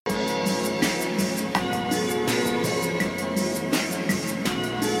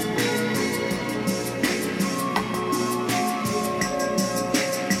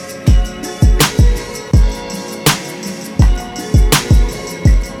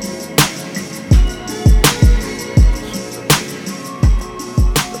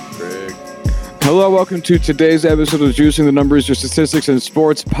Hello, welcome to today's episode of Juicing the Numbers, your statistics and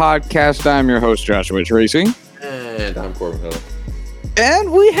sports podcast. I'm your host, Joshua Tracy. And I'm Corbin Hill.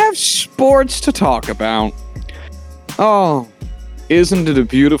 And we have sports to talk about. Oh, isn't it a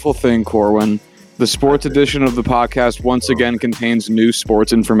beautiful thing, Corwin? The sports edition of the podcast once again contains new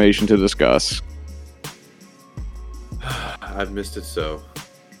sports information to discuss. I've missed it so.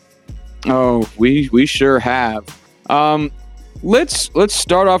 Oh, we sure have. Let's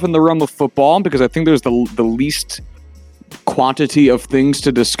start off in the realm of football because I think there's the least quantity of things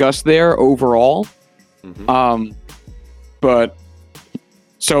to discuss there overall. Mm-hmm. But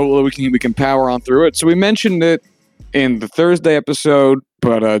so we can power on through it. So we mentioned it in the Thursday episode,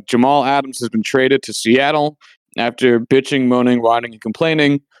 but Jamal Adams has been traded to Seattle after bitching, moaning, whining, and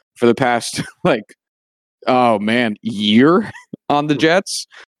complaining for the past year on the Jets.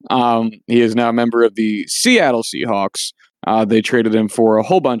 He is now a member of the Seattle Seahawks. They traded him for a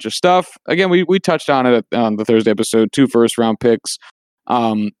whole bunch of stuff. Again, we touched on it on the Thursday episode. 2 first-round picks,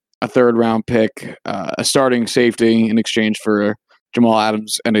 a third-round pick, a starting safety in exchange for Jamal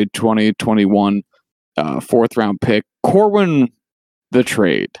Adams, and a 2021 fourth-round pick. Corwin, the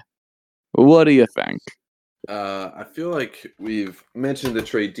trade. What do you think? I feel like we've mentioned the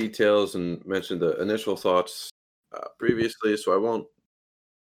trade details and mentioned the initial thoughts previously, so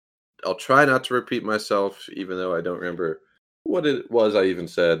I'll try not to repeat myself, even though I don't remember what it was I even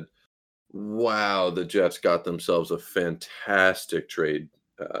said. Wow, the Jets got themselves a fantastic trade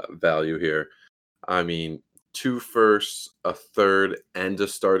value here. I mean, 2 firsts, a third, and a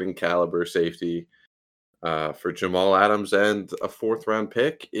starting caliber safety for Jamal Adams and a 4th-round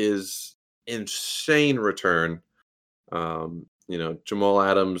pick is insane return. Jamal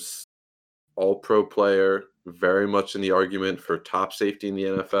Adams, all-pro player, very much in the argument for top safety in the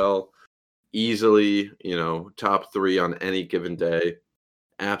NFL. Easily, top 3 on any given day.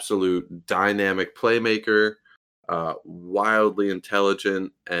 Absolute dynamic playmaker, wildly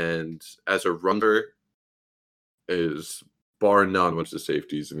intelligent, and as a runner is bar none with the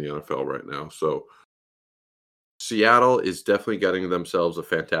safeties in the NFL right now. So Seattle is definitely getting themselves a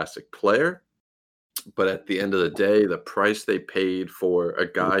fantastic player. But at the end of the day, the price they paid for a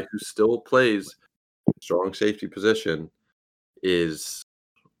guy who still plays strong safety position is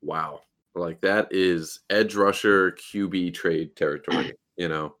wow. Like, that is edge rusher QB trade territory.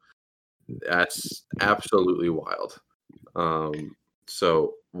 That's absolutely wild.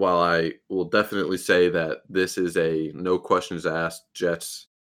 So while I will definitely say that this is a no questions asked, Jets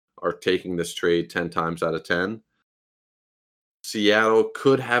are taking this trade 10 times out of 10. Seattle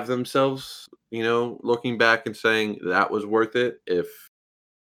could have themselves, looking back and saying that was worth it. If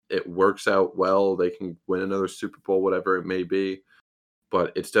it works out well, they can win another Super Bowl, whatever it may be.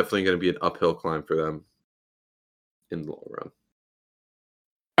 But it's definitely going to be an uphill climb for them in the long run.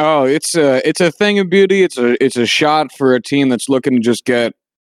 Oh, it's a thing of beauty. It's a shot for a team that's looking to just get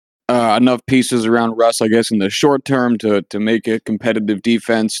enough pieces around Russ, I guess, in the short term to make a competitive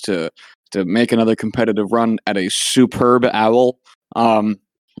defense, to make another competitive run at a superb owl.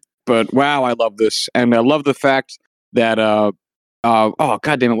 But wow, I love this, and I love the fact that oh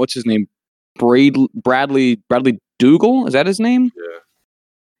god damn it, what's his name? Bradley Dougal, is that his name?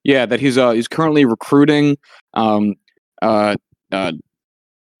 Yeah, that he's currently recruiting Jadeveon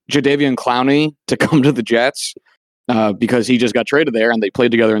Clowney to come to the Jets because he just got traded there, and they played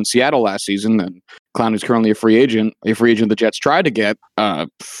together in Seattle last season. And Clowney's currently a free agent the Jets tried to get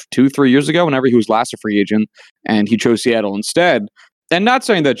 2-3 years ago, whenever he was last a free agent, and he chose Seattle instead. And not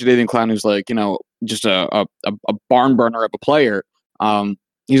saying that Jadeveon Clowney's just a barn burner of a player.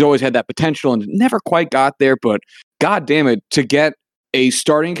 He's always had that potential and never quite got there. But god damn it, to get a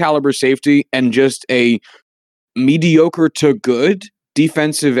starting caliber safety and just a mediocre to good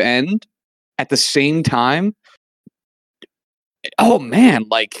defensive end at the same time. Oh man,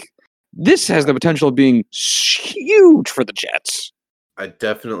 this has the potential of being huge for the Jets. I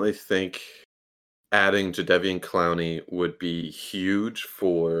definitely think adding Jadeveon Clowney would be huge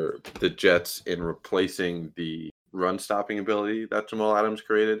for the Jets in replacing the run stopping ability that Jamal Adams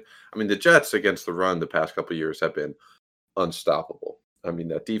created. I mean, the Jets against the run the past couple of years have been unstoppable. I mean,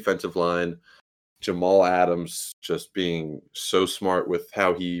 that defensive line, Jamal Adams just being so smart with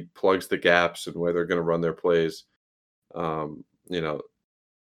how he plugs the gaps and where they're going to run their plays.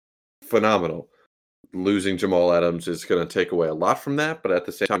 Phenomenal. Losing Jamal Adams is going to take away a lot from that, but at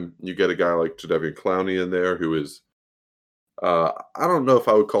the same time, you get a guy like Jadeveon Clowney in there who is, I don't know if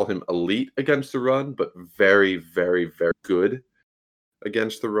I would call him elite against the run, but very, very, very good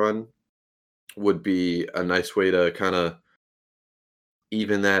against the run. Would be a nice way to kind of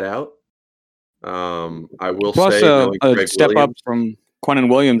even that out. I will Plus say a step Williams, up from Quentin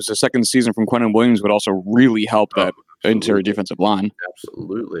Williams, the second season from Quentin Williams would also really help that interior defensive line.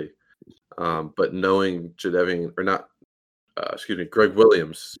 Absolutely. But knowing Greg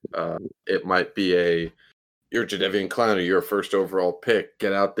Williams, it might be you're Jadeveon Clowney, you're a first overall pick.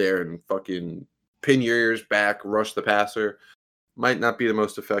 Get out there and fucking pin your ears back, rush the passer. Might not be the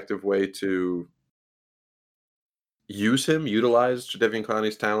most effective way to utilize Jadeveon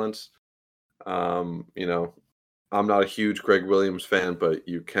Clowney's talents. I'm not a huge Greg Williams fan, but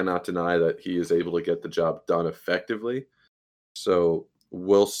you cannot deny that he is able to get the job done effectively. So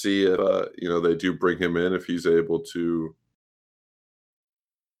we'll see if they do bring him in, if he's able to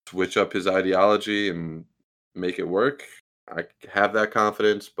switch up his ideology and make it work. I have that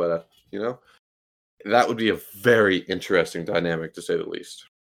confidence, but that would be a very interesting dynamic, to say the least.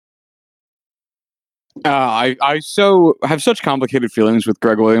 I have such complicated feelings with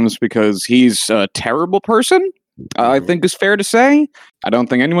Greg Williams because he's a terrible person. I think is fair to say. I don't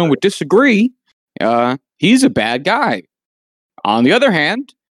think anyone would disagree. He's a bad guy. On the other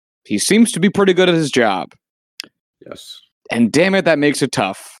hand, he seems to be pretty good at his job. Yes. And damn it, that makes it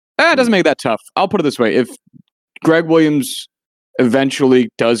tough. It doesn't make that tough. I'll put it this way. If Greg Williams eventually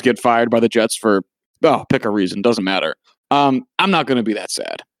does get fired by the Jets for, pick a reason, doesn't matter. I'm not going to be that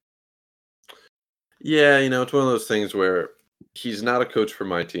sad. Yeah, it's one of those things where he's not a coach for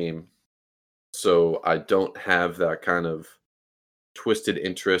my team. So I don't have that kind of twisted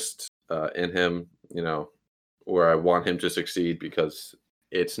interest in him, where I want him to succeed because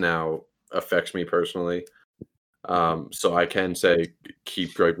it's now affects me personally. So I can say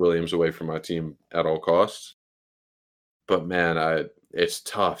keep Greg Williams away from my team at all costs. But man, it's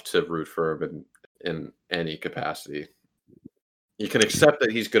tough to root for him in any capacity. You can accept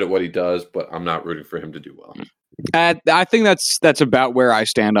that he's good at what he does, but I'm not rooting for him to do well. I think that's about where I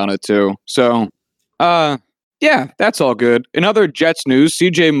stand on it too. So, yeah, that's all good. In other Jets news,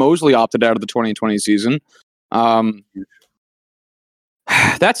 CJ Mosley opted out of the 2020 season. That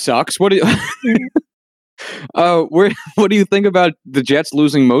sucks. What do you what do you think about the Jets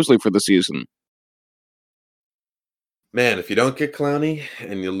losing Mosley for the season? Man, if you don't get Clowney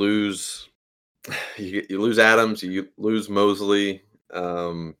and you lose Adams, you lose Mosley.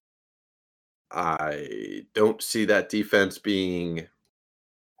 I don't see that defense being,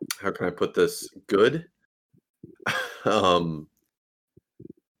 how can I put this, good. I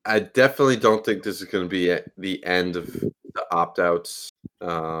definitely don't think this is going to be the end of the opt-outs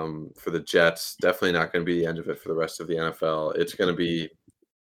for the Jets. Definitely not going to be the end of it for the rest of the NFL. It's going to be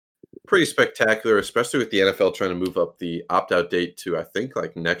pretty spectacular, especially with the NFL trying to move up the opt-out date to, I think,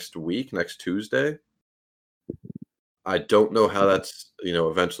 like next Tuesday. I don't know how that's,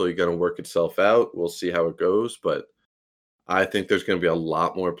 eventually going to work itself out. We'll see how it goes, but I think there's going to be a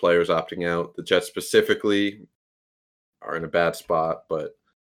lot more players opting out. The Jets specifically are in a bad spot, but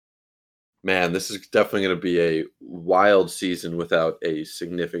man, this is definitely going to be a wild season without a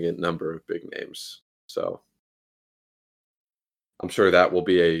significant number of big names. So I'm sure that will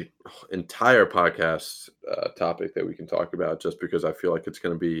be a entire podcast topic that we can talk about, just because I feel like it's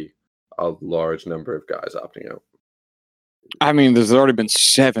going to be a large number of guys opting out. I mean, there's already been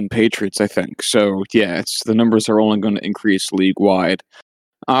 7 Patriots, I think. So yeah, the numbers are only going to increase league wide.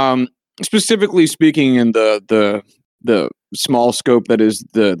 Specifically speaking, in the small scope that is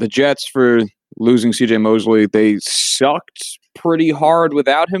the Jets, for losing CJ Mosley, they sucked pretty hard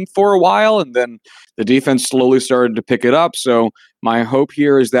without him for a while, and then the defense slowly started to pick it up. So my hope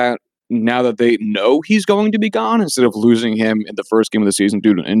here is that now that they know he's going to be gone, instead of losing him in the first game of the season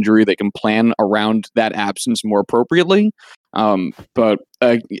due to an injury, they can plan around that absence more appropriately. But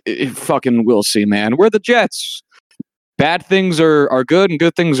fucking we'll see, man. We're the Jets. Bad things are good and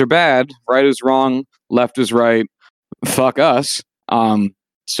good things are bad. Right is wrong, left is right. Fuck us.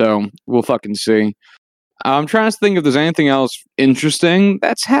 So we'll fucking see. I'm trying to think if there's anything else interesting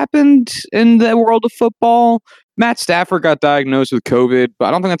that's happened in the world of football. Matt Stafford got diagnosed with COVID, but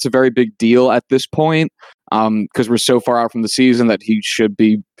I don't think that's a very big deal at this point, because we're so far out from the season that he should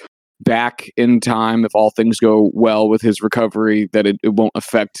be back in time if all things go well with his recovery, that it won't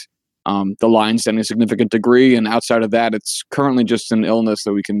affect the Lions to any significant degree. And outside of that, it's currently just an illness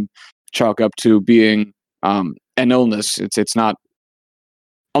that we can chalk up to being an illness. It's not,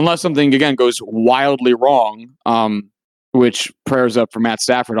 unless something again goes wildly wrong, which prayers up for Matt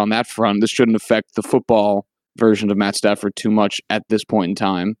Stafford on that front. This shouldn't affect the football version of Matt Stafford too much at this point in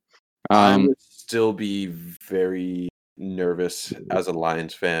time. I would still be very nervous as a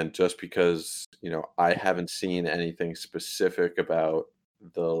Lions fan, just because I haven't seen anything specific about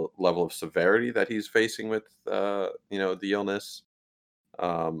the level of severity that he's facing with the illness.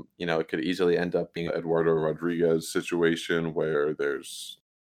 It could easily end up being Eduardo Rodriguez situation where there's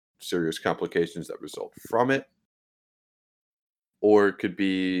serious complications that result from it. Or it could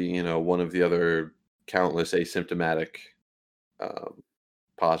be, one of the other countless asymptomatic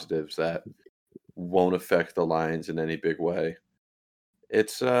positives that won't affect the Lions in any big way.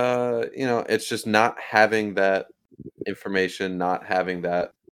 It's it's just not having that information, not having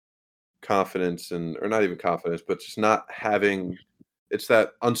that confidence, or not even confidence, but just not having, it's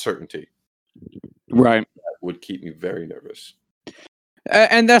that uncertainty Right. that would keep me very nervous.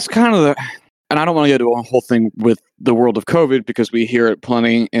 And that's kind of and I don't want to get into a whole thing with the world of COVID because we hear it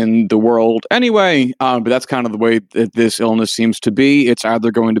plenty in the world anyway. But that's kind of the way that this illness seems to be. It's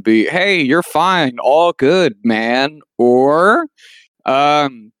either going to be, hey, you're fine, all good, man, or buy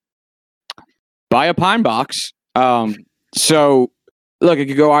a pine box. So look, it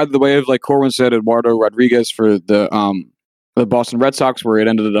could go either the way of, like Corwin said, Eduardo Rodriguez for the Boston Red Sox, where it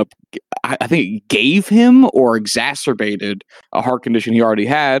ended up, I think it gave him or exacerbated a heart condition he already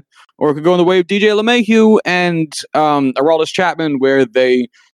had, or it could go in the way of DJ LeMahieu and Aroldis Chapman, where they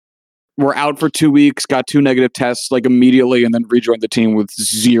were out for 2 weeks, got 2 negative tests like immediately, and then rejoined the team with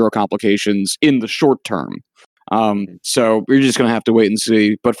 0 complications in the short term. So we're just going to have to wait and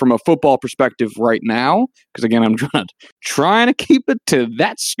see. But from a football perspective right now, because again, I'm trying to keep it to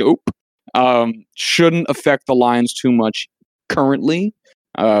that scope, shouldn't affect the Lions too much currently.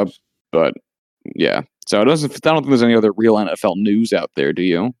 But yeah, so I don't think there's any other real NFL news out there. Do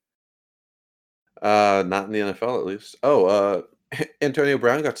you? Not in the NFL, at least. Antonio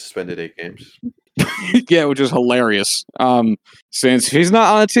Brown got suspended 8 games. Yeah, which is hilarious. Since he's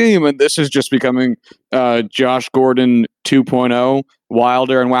not on a team, and this is just becoming Josh Gordon 2.0,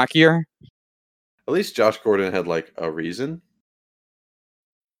 wilder and wackier. At least Josh Gordon had like a reason.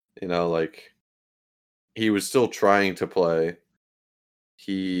 Like he was still trying to play.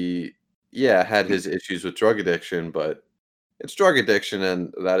 He had his issues with drug addiction, but it's drug addiction,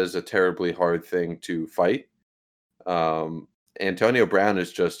 and that is a terribly hard thing to fight. Antonio Brown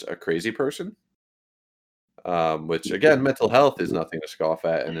is just a crazy person. Which again, mental health is nothing to scoff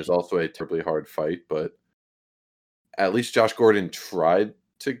at, and is also a terribly hard fight. But at least Josh Gordon tried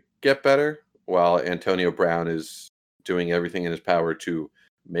to get better, while Antonio Brown is doing everything in his power to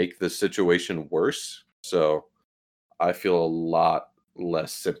make the situation worse. So I feel a lot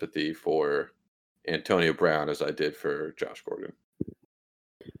less sympathy for Antonio Brown as I did for Josh Gordon.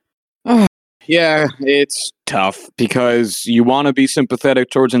 Yeah, it's tough because you want to be sympathetic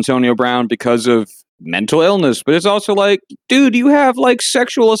towards Antonio Brown because of mental illness, but it's also like, dude, you have like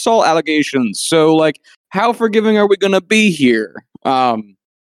sexual assault allegations. So like, how forgiving are we going to be here?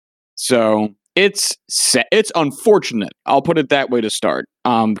 So it's unfortunate. I'll put it that way to start.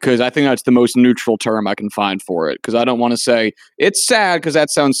 Because I think that's the most neutral term I can find for it. Because I don't want to say it's sad because that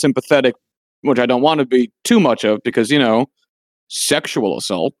sounds sympathetic, which I don't want to be too much of because, sexual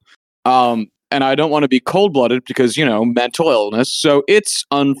assault. And I don't want to be cold-blooded because, mental illness. So it's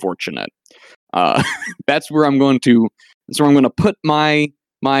unfortunate. That's where I'm going to put my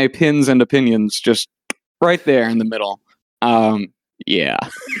pins and opinions, just right there in the middle. Yeah.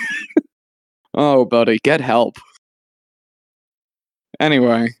 Oh, buddy, get help.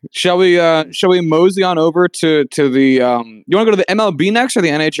 Anyway, shall we mosey on over to the you want to go to the MLB next or the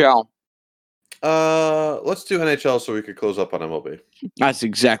NHL? Let's do NHL so we could close up on MLB. That's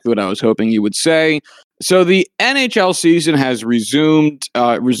exactly what I was hoping you would say. So the NHL season has resumed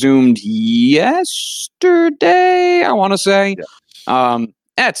yesterday, I want to say. Yeah.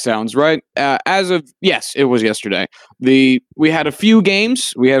 That sounds right. Yes, it was yesterday. We had a few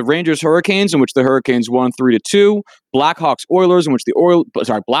games. We had Rangers Hurricanes, in which the Hurricanes won 3-2. Blackhawks Oilers, in which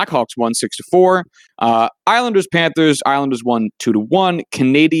Blackhawks won 6-4. Islanders Panthers. Islanders won 2-1.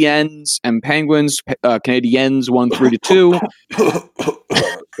 Canadiens and Penguins. Canadiens won 3-2.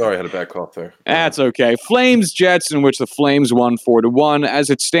 Sorry, I had a bad cough there. That's okay. Flames Jets, in which the Flames won 4-1. As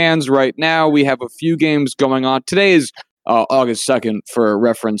it stands right now, we have a few games going on. Today is August 2nd for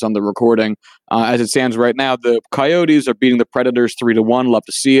reference on the recording. As it stands right now, the Coyotes are beating the Predators 3-1. Love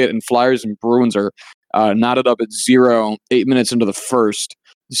to see it. And Flyers and Bruins are knotted up at 0, 8 minutes into the first.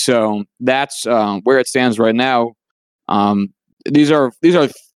 So that's where it stands right now. These are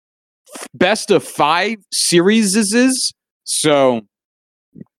best of 5 series. So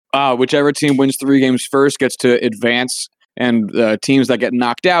whichever team wins 3 games first gets to advance. And teams that get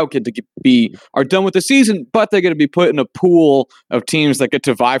knocked out are done with the season, but they're going to be put in a pool of teams that get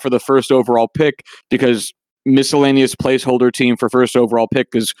to vie for the first overall pick, because miscellaneous placeholder team for first overall pick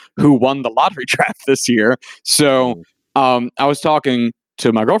is who won the lottery draft this year. So I was talking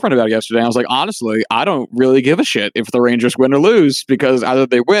to my girlfriend about it yesterday. I was like, honestly, I don't really give a shit if the Rangers win or lose, because either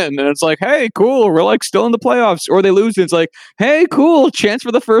they win and it's like, hey, cool, we're like still in the playoffs, or they lose and it's like, hey, cool, chance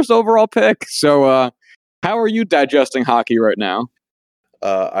for the first overall pick. So how are you digesting hockey right now?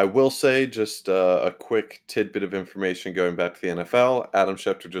 I will say just a quick tidbit of information going back to the NFL. Adam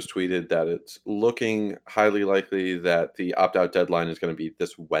Schefter just tweeted that it's looking highly likely that the opt-out deadline is going to be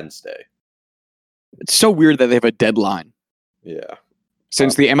this Wednesday. It's so weird that they have a deadline. Yeah.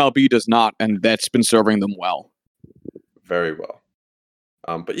 Since the MLB does not, and that's been serving them well. Very well.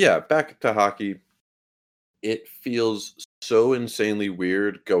 But yeah, back to hockey. It feels so insanely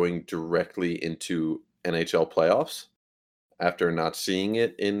weird going directly into NHL playoffs after not seeing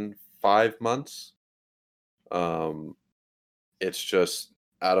it in 5 months. It's just,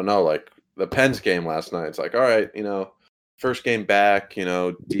 I don't know, like the Pens game last night. It's like, all right, first game back,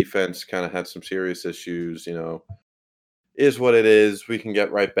 defense kind of had some serious issues, is what it is. We can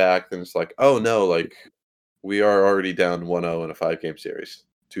get right back. Then it's like, oh no, like we are already down 1-0 in a 5-game series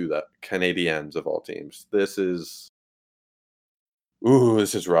to the Canadiens of all teams. This is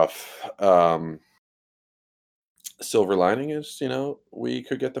rough. Silver lining is, we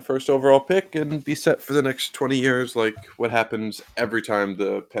could get the first overall pick and be set for the next 20 years, like what happens every time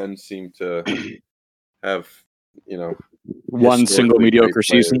the Pens seem to have, one single mediocre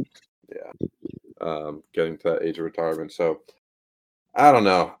season. Yeah. Getting to that age of retirement. So I don't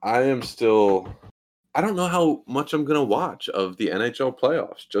know. I don't know how much I'm going to watch of the NHL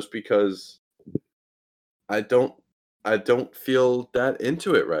playoffs, just because I don't feel that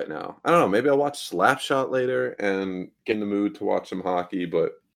into it right now. I don't know. Maybe I'll watch Slapshot later and get in the mood to watch some hockey,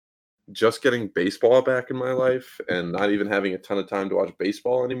 but just getting baseball back in my life and not even having a ton of time to watch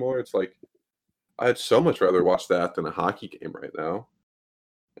baseball anymore, it's like I'd so much rather watch that than a hockey game right now.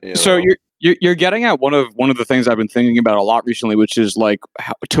 So you're getting at one of the things I've been thinking about a lot recently, which is like,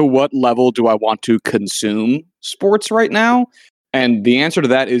 to what level do I want to consume sports right now? And the answer to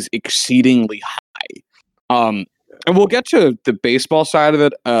that is exceedingly high. And we'll get to the baseball side of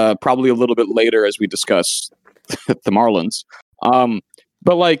it probably a little bit later as we discuss the Marlins.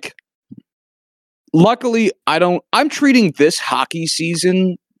 But like, luckily, I'm treating this hockey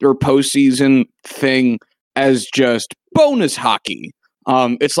season or postseason thing as just bonus hockey.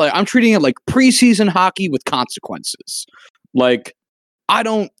 It's like I'm treating it like preseason hockey with consequences. Like, I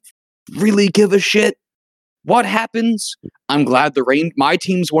don't really give a shit what happens. I'm glad my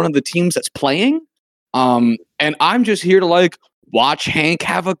team's one of the teams that's playing. And I'm just here to like watch Hank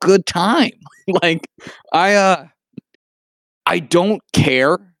have a good time. Like, I don't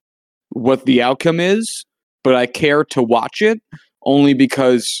care what the outcome is, but I care to watch it only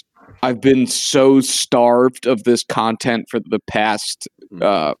because I've been so starved of this content for the past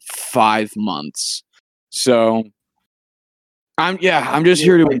 5 months. So I'm just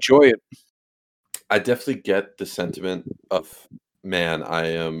here to enjoy it. I definitely get the sentiment of, man, I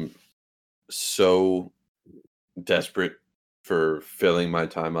am so desperate for filling my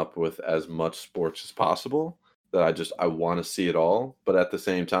time up with as much sports as possible that I want to see it all. But at the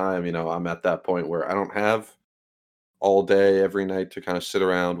same time, I'm at that point where I don't have all day every night to kind of sit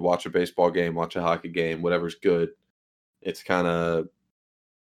around, watch a baseball game, watch a hockey game, whatever's good. It's kind of,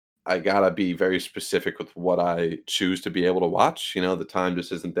 I gotta be very specific with what I choose to be able to watch. The time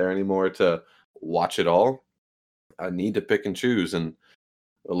just isn't there anymore to watch it all. I need to pick and choose. And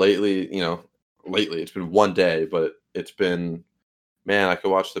lately it's been one day, but it's been, man, I could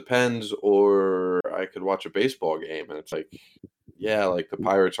watch the Pens or I could watch a baseball game. And it's like, yeah, like the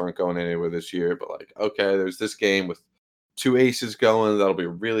Pirates aren't going anywhere this year, but like, okay, there's this game with 2 aces going. That'll be a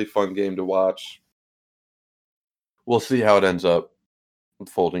really fun game to watch. We'll see how it ends up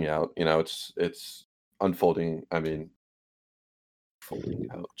folding out. It's unfolding. I mean, folding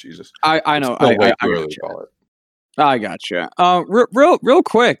out. Jesus, I know. I gotcha. Real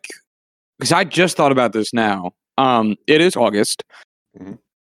quick, because I just thought about this now. It is August. Mm-hmm.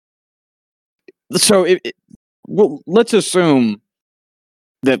 So let's assume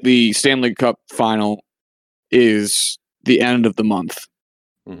that the Stanley Cup final is the end of the month.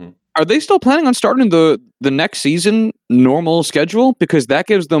 Mm-hmm. Are they still planning on starting the next season normal schedule? Because that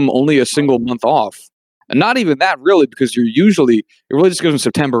gives them only a single month off. And not even that, really, because it really just gives them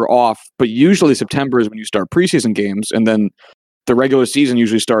September off. But usually September is when you start preseason games. And then the regular season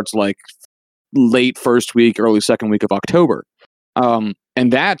usually starts like late first week, early second week of October. And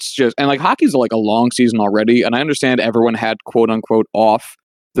that's just, and like hockey's like a long season already. And I understand everyone had quote unquote off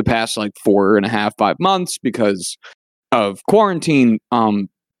the past like 4.5, 5 months because of quarantine.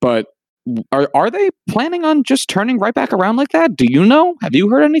 But are they planning on just turning right back around like that? Do you know? Have you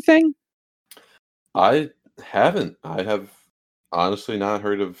heard anything? I haven't. I have honestly not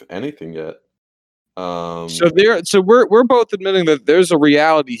heard of anything yet. So we're both admitting that there's a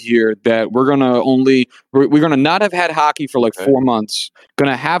reality here that we're gonna not have had hockey for like Okay. 4 months,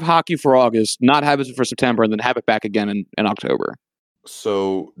 gonna have hockey for August, not have it for September, and then have it back again in October.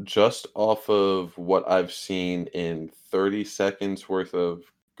 So just off of what I've seen in 30 seconds worth of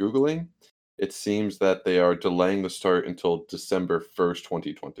Googling, it seems that they are delaying the start until December 1st,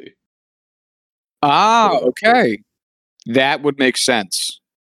 2020. Ah, instead of October. okay. That would make sense.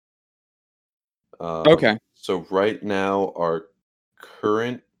 Okay. So right now, our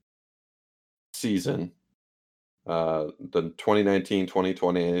current season, the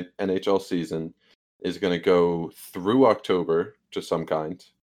 2019-2020 NHL season, is going to go through October to some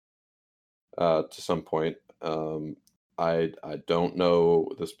point. I don't know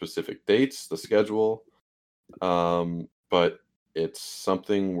the specific dates, the schedule, but it's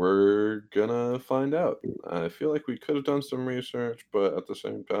something we're gonna find out. I feel like we could have done some research, but at the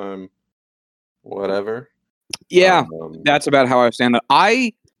same time, whatever. Yeah, Um, that's about how I stand.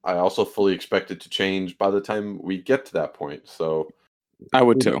 I also fully expect it to change by the time we get to that point. So I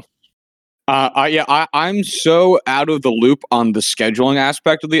would who too. knows? I'm so out of the loop on the scheduling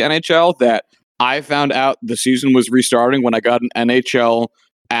aspect of the NHL that I found out the season was restarting when I got an NHL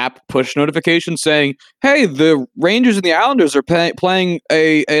app push notification saying, "Hey, the Rangers and the Islanders are playing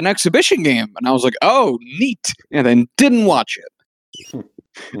an exhibition game," and I was like, "Oh, neat," and then didn't watch it.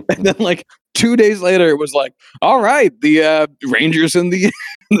 And then like 2 days later, it was like, "All right, the Rangers and the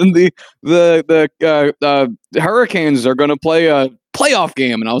and the Hurricanes are going to play a playoff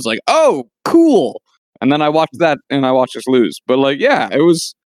game," and I was like, "Oh, cool." And then I watched that, and I watched us lose. But like, yeah, it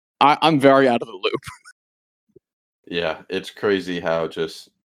was. I'm very out of the loop. Yeah, it's crazy how just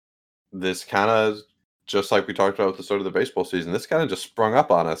this kind of just like we talked about at the start of the baseball season, this kind of just sprung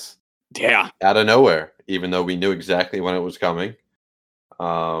up on us Yeah, out of nowhere, even though we knew exactly when it was coming.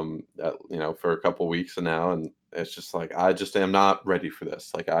 For a couple weeks now, and it's just like I just am not ready for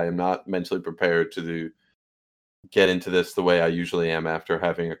this. Like I am not mentally prepared to get into this the way I usually am after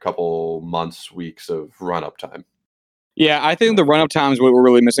having a couple months, weeks of run up time. yeah. I think Yeah. the run up time is what we're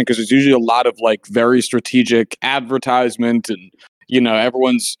really missing because it's usually a lot of like very strategic advertisement, and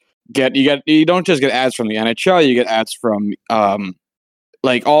everyone's you don't just get ads from the NHL, you get ads from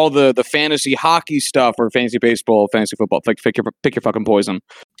like all the fantasy hockey stuff or fantasy baseball, fantasy football. Like pick your fucking poison.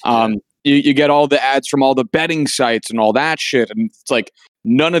 Yeah. You get all the ads from all the betting sites and all that shit, and it's like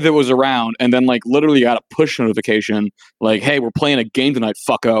none of it was around. And then like literally you got a push notification like, "Hey, we're playing a game tonight,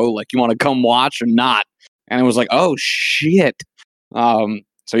 fucko. Like, you want to come watch or not?" And it was like, "Oh shit."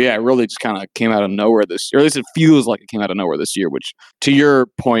 So yeah, it really just kind of came out of nowhere or at least it feels like it came out of nowhere this year, which to your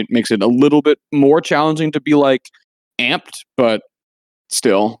point makes it a little bit more challenging to be like amped, but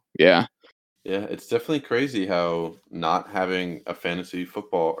still, yeah. Yeah, it's definitely crazy how not having a fantasy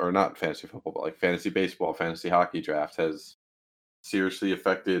football or not fantasy football, but like fantasy baseball, fantasy hockey draft has seriously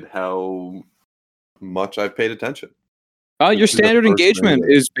affected how much I've paid attention. Your This is the standard first thing engagement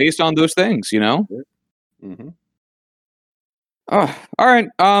that is based on those things, you know? hmm All right.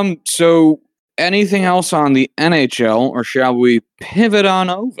 So anything else on the NHL, or shall we pivot on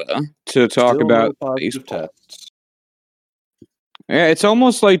over to talk Still no about positive baseball? tests. Yeah, it's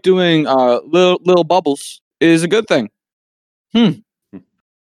almost like doing little bubbles is a good thing. Hmm. Hmm.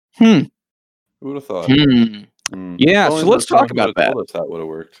 Hmm. Who would have thought? Hmm. If Yeah, only so the let's talk sun would about have that. told us that would have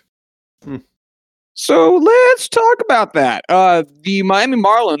worked. Hmm. So let's talk about that. The Miami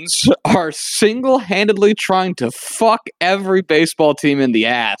Marlins are single-handedly trying to fuck every baseball team in the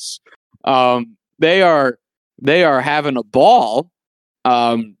ass. They are having a ball,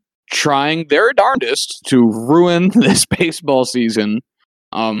 trying their darndest to ruin this baseball season,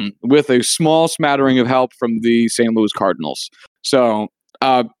 with a small smattering of help from the St. Louis Cardinals. So,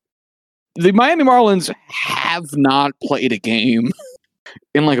 the Miami Marlins have not played a game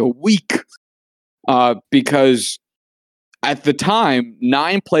in like a week. Because at the time,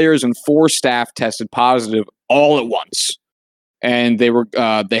 9 players and 4 staff tested positive all at once, and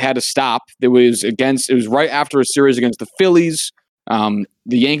they had to stop. It was right after a series against the Phillies. The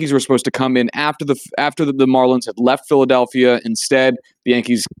Yankees were supposed to come in after the Marlins had left Philadelphia. Instead, the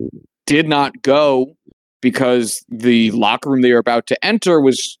Yankees did not go because the locker room they were about to enter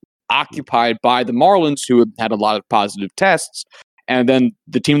was occupied by the Marlins, who had a lot of positive tests. And then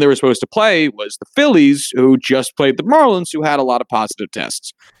the team they were supposed to play was the Phillies, who just played the Marlins, who had a lot of positive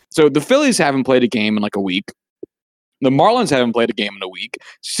tests. So the Phillies haven't played a game in like a week. The Marlins haven't played a game in a week.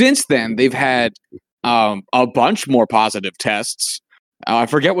 Since then, they've had a bunch more positive tests. I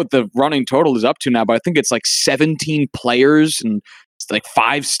forget what the running total is up to now, but I think it's like 17 players and it's like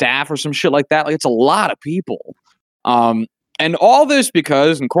 5 staff or some shit like that. Like, it's a lot of people. And all this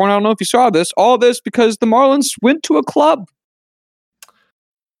because, and Corn, I don't know if you saw this, all this because the Marlins went to a club.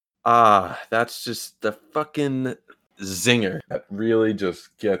 That's just the fucking zinger that really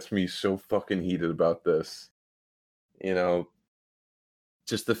just gets me so fucking heated about this. You know,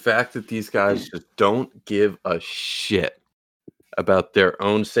 just the fact that these guys just don't give a shit about their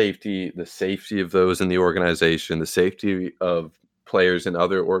own safety, the safety of those in the organization, the safety of players in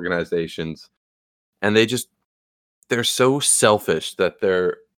other organizations. And they're so selfish that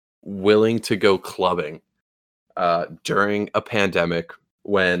they're willing to go clubbing during a pandemic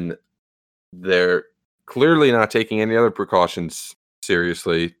when they're clearly not taking any other precautions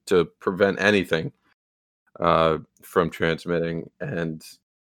seriously to prevent anything from transmitting. And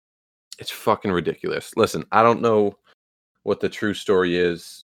it's fucking ridiculous. Listen, I don't know what the true story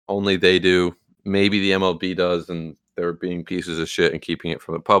is. Only they do. Maybe the MLB does, and they're being pieces of shit and keeping it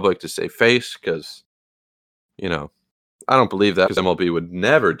from the public to save face because, I don't believe that because MLB would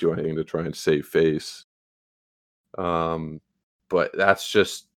never do anything to try and save face. But that's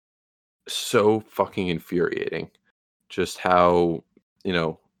just so fucking infuriating. Just how,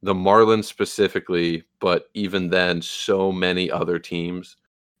 the Marlins specifically, but even then, so many other teams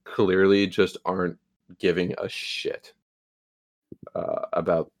clearly just aren't giving a shit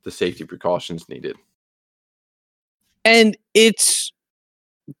about the safety precautions needed. And it's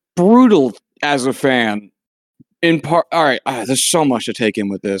brutal as a fan. In part, all right, there's so much to take in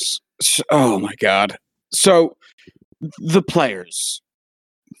with this. Oh my God. So, the players,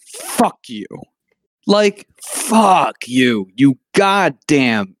 fuck you. Like, fuck you, you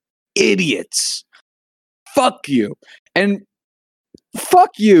goddamn idiots. Fuck you. And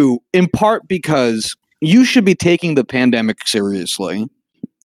fuck you in part because you should be taking the pandemic seriously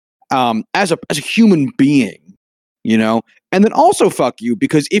as a human being, and then also fuck you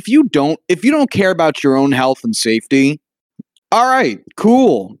because if you don't care about your own health and safety, all right,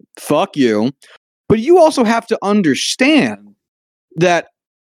 cool, fuck you. But you also have to understand that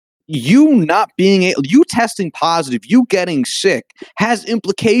you testing positive, you getting sick has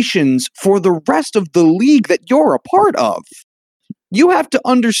implications for the rest of the league that you're a part of. You have to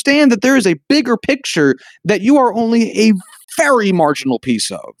understand that there is a bigger picture that you are only a very marginal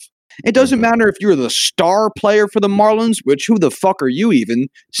piece of. It doesn't matter if you're the star player for the Marlins, which who the fuck are you even,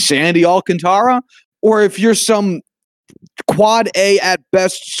 Sandy Alcantara? Or if you're some quad A at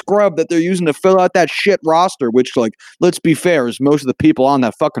best scrub that they're using to fill out that shit roster, which, like, let's be fair, is most of the people on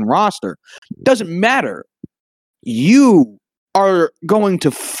that fucking roster. Doesn't matter. You are going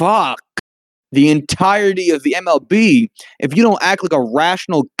to fuck the entirety of the MLB if you don't act like a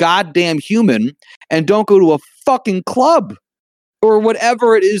rational goddamn human and don't go to a fucking club or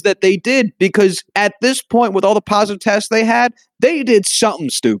whatever it is that they did, because at this point, with all the positive tests they had, they did something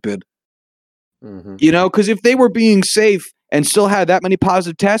stupid. Because if they were being safe and still had that many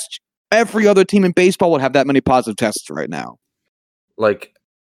positive tests, every other team in baseball would have that many positive tests right now. Like,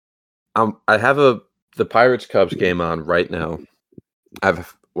 I have the Pirates-Cubs game on right now.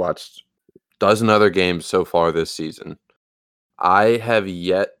 I've watched a dozen other games so far this season. I have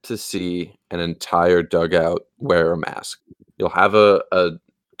yet to see an entire dugout wear a mask. You'll have a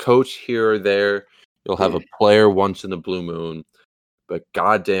coach here or there. You'll have a player once in a blue moon. But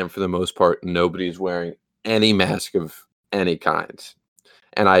goddamn, for the most part, nobody's wearing any mask of any kind.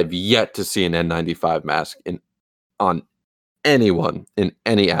 And I've yet to see an N95 mask on anyone in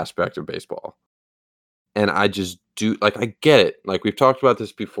any aspect of baseball. And I just I get it. Like, we've talked about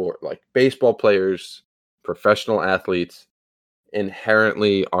this before. Like, baseball players, professional athletes,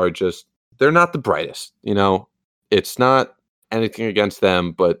 inherently are just, they're not the brightest, It's not anything against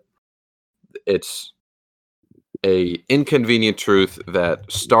them, but it's a inconvenient truth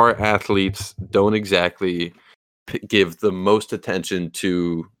that star athletes don't exactly give the most attention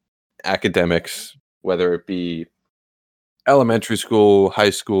to academics, whether it be elementary school, high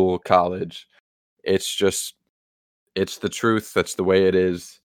school, college. It's the truth. That's the way it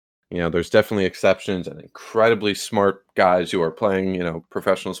is. There's definitely exceptions and incredibly smart guys who are playing,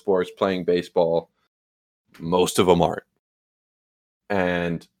 professional sports, playing baseball. Most of them aren't.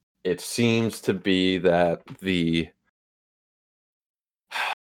 And it seems to be that the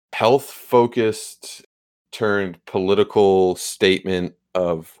health-focused turned political statement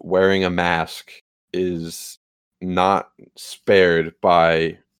of wearing a mask is not spared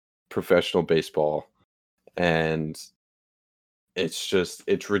by professional baseball. And it's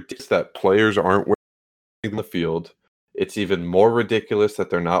ridiculous that players aren't wearing them in the field. It's even more ridiculous that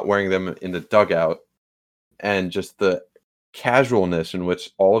they're not wearing them in the dugout. And just the casualness in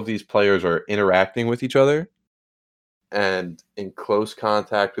which all of these players are interacting with each other and in close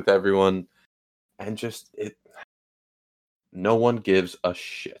contact with everyone. And just No one gives a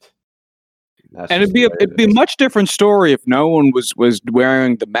shit. And it'd be a much different story if no one was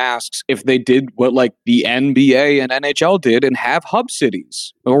wearing the masks, if they did what like the NBA and NHL did and have hub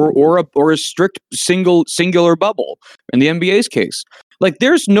cities or a strict singular bubble in the NBA's case. Like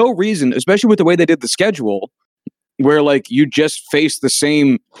there's no reason, especially with the way they did the schedule, where like you just face the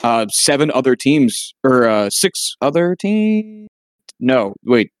same 7 other teams or 6 other teams. No,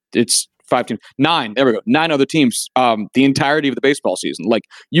 wait, it's 5 teams. 9. There we go. 9 other teams. The entirety of the baseball season. Like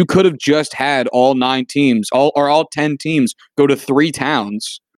you could have just had all 9 teams, all 10 teams go to 3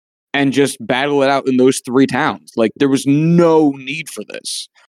 towns and just battle it out in those 3 towns. Like there was no need for this.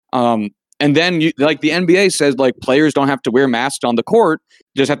 And then like the NBA says, like players don't have to wear masks on the court,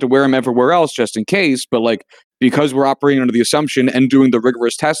 just have to wear them everywhere else just in case. But like because we're operating under the assumption and doing the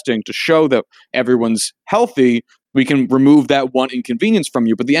rigorous testing to show that everyone's healthy, we can remove that one inconvenience from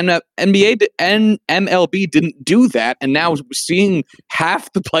you. But the NBA and MLB didn't do that. And now seeing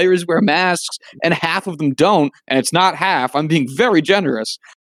half the players wear masks and half of them don't, and it's not half, I'm being very generous,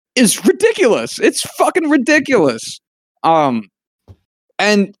 is ridiculous. It's fucking ridiculous.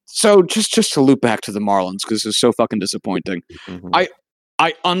 And so just to loop back to the Marlins, because it's so fucking disappointing. Mm-hmm.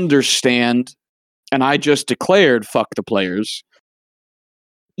 I understand, and I just declared fuck the players.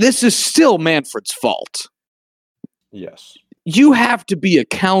 This is still Manfred's fault. Yes. You have to be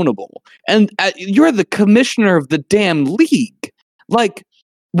accountable. And you're the commissioner of the damn league. Like,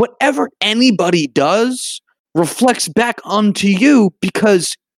 whatever anybody does reflects back onto you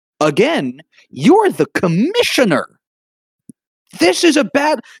because, again, you're the commissioner. This is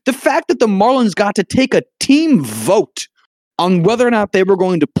the fact that the Marlins got to take a team vote on whether or not they were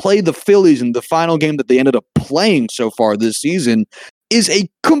going to play the Phillies in the final game that they ended up playing so far this season is a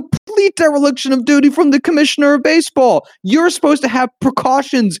complete dereliction of duty from the commissioner of baseball. You're supposed to have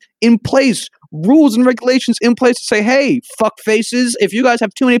precautions in place, rules and regulations in place to say, hey, fuck faces, if you guys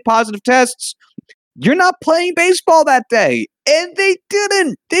have too many positive tests, you're not playing baseball that day. And they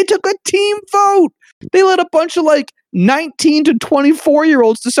didn't. They took a team vote. They let a bunch of 19 to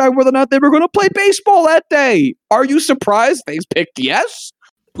 24-year-olds decide whether or not they were going to play baseball that day. Are you surprised they picked yes?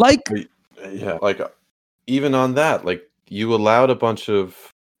 Yeah, even on that, you allowed a bunch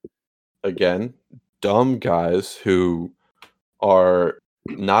of, again, dumb guys who are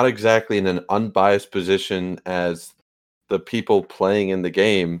not exactly in an unbiased position as the people playing in the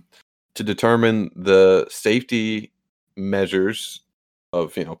game to determine the safety measures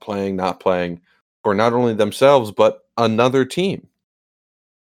of, playing, not playing for not only themselves, but another team.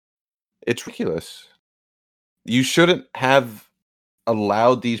 It's ridiculous. You shouldn't have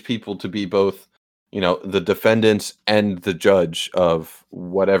allowed these people to be both, the defendants and the judge of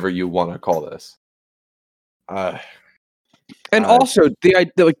whatever you want to call this. And also,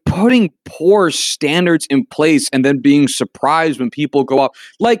 the putting poor standards in place and then being surprised when people go up.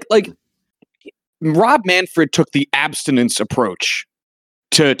 Like Rob Manfred took the abstinence approach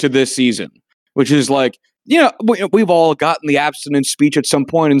to this season, which is we've all gotten the abstinence speech at some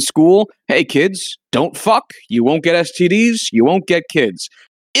point in school. Hey, kids, don't fuck. You won't get STDs. You won't get kids.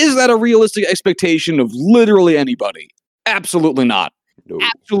 Is that a realistic expectation of literally anybody? Absolutely not. No.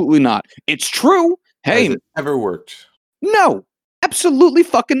 Absolutely not. It's true. Hey, has it ever worked? No, absolutely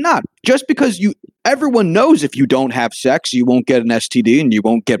fucking not. Just because everyone knows if you don't have sex, you won't get an STD and you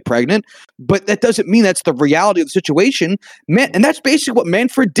won't get pregnant. But that doesn't mean that's the reality of the situation. And that's basically what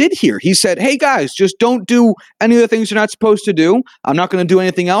Manfred did here. He said, hey guys, just don't do any of the things you're not supposed to do. I'm not going to do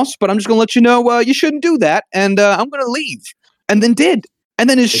anything else, but I'm just going to let you know you shouldn't do that. And I'm going to leave. And then did. And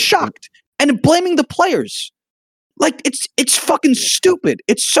then is shocked and blaming the players. It's fucking stupid.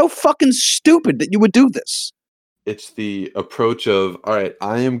 It's so fucking stupid that you would do this. It's the approach of, all right,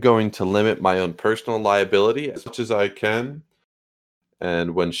 I am going to limit my own personal liability as much as I can.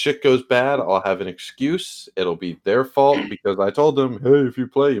 And when shit goes bad, I'll have an excuse. It'll be their fault because I told them, hey, if you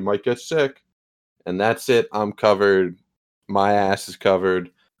play, you might get sick. And that's it. I'm covered. My ass is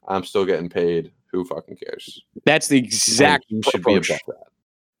covered. I'm still getting paid. Who fucking cares? That's the exact you should be above that.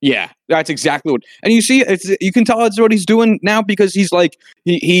 Yeah, that's exactly what. And you see, you can tell that's what he's doing now because he's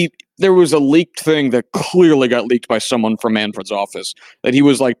there was a leaked thing that clearly got leaked by someone from Manfred's office that he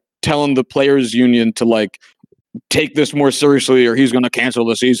was telling the players union to take this more seriously or he's going to cancel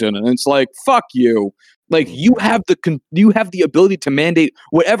the season. And it's fuck you. You have the ability to mandate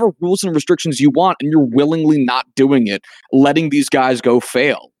whatever rules and restrictions you want, and you're willingly not doing it, letting these guys go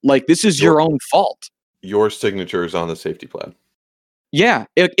fail. This is your own fault. Your signature is on the safety plan. Yeah,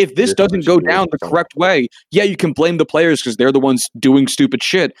 if this doesn't go down the correct way, yeah, you can blame the players because they're the ones doing stupid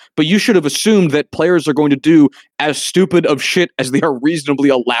shit. But you should have assumed that players are going to do as stupid of shit as they are reasonably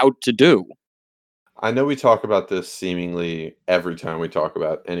allowed to do. I know we talk about this seemingly every time we talk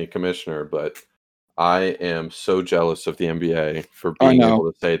about any commissioner, but I am so jealous of the NBA for I being know.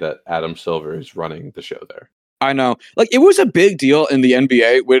 able to say that Adam Silver is running the show there. I know. Like, it was a big deal in the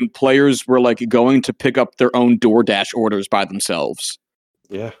NBA when players were like going to pick up their own DoorDash orders by themselves.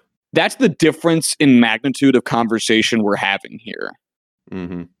 Yeah. That's the difference in magnitude of conversation we're having here.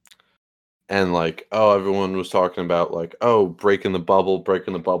 Mm-hmm. And like, oh, everyone was talking about like, oh, breaking the bubble,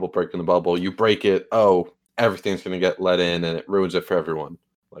 breaking the bubble, breaking the bubble. You break it, oh, everything's going to get let in and it ruins it for everyone.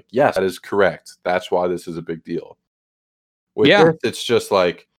 Like, yes, that is correct. That's why this is a big deal. With this, it's just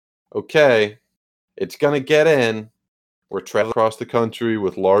like, okay, it's going to get in. We're traveling across the country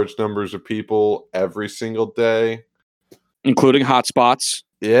with large numbers of people every single day. Including hotspots.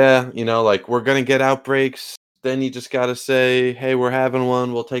 Yeah, like we're going to get outbreaks. Then you just got to say, hey, we're having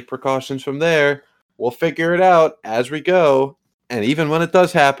one. We'll take precautions from there. We'll figure it out as we go. And even when it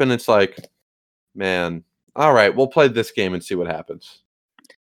does happen, it's like, man, all right, we'll play this game and see what happens.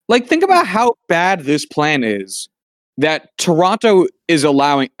 Like, think about how bad this plan is. That Toronto is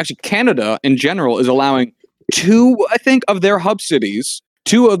allowing, actually Canada in general is allowing two, I think, of their hub cities,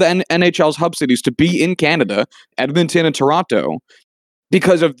 two of the NHL's hub cities to be in Canada, Edmonton and Toronto,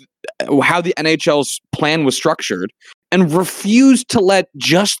 because of how the NHL's plan was structured, and refused to let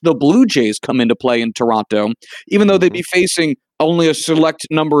just the Blue Jays come into play in Toronto, even though they'd be facing only a select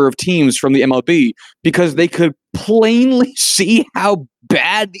number of teams from the MLB, because they could plainly see how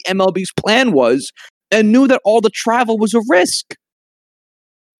bad the MLB's plan was and knew that all the travel was a risk.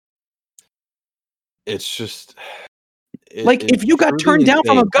 It's just... if you got turned down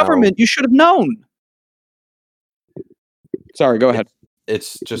from a government, you should have known. Sorry, go ahead.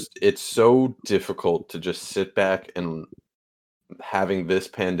 It's so difficult to just sit back and having this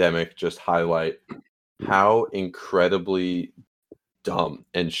pandemic just highlight how incredibly dumb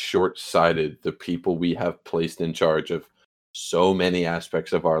and short-sighted the people we have placed in charge of so many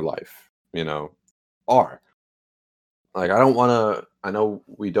aspects of our life, are. Like, I know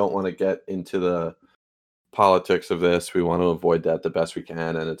we don't want to get into the politics of this. We want to avoid that the best we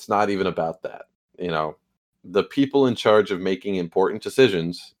can, and it's not even about that. The people in charge of making important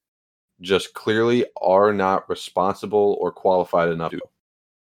decisions just clearly are not responsible or qualified enough to,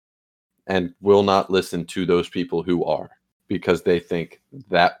 and will not listen to those people who are, because they think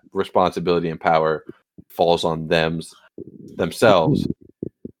that responsibility and power falls on themselves,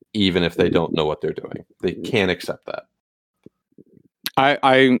 even if they don't know what they're doing. They can't accept that.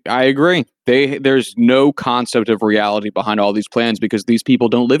 I agree. There's no concept of reality behind all these plans because these people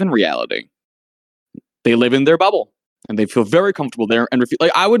don't live in reality. They live in their bubble and they feel very comfortable there. And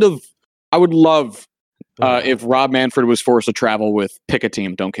I would love if Rob Manfred was forced to travel with pick a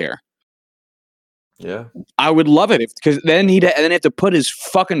team, don't care. Yeah, I would love it because then he'd have to put his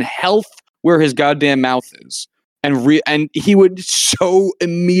fucking health where his goddamn mouth is, and he would so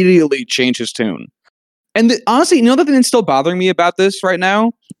immediately change his tune. And honestly, the thing that's still bothering me about this right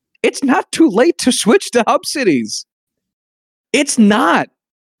now, it's not too late to switch to hub cities. It's not.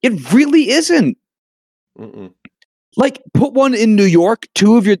 It really isn't. Mm-mm. Like, put one in New York.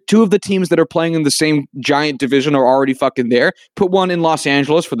 Two of the teams that are playing in the same giant division are already fucking there. Put one in Los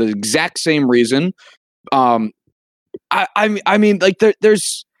Angeles for the exact same reason. I mean, like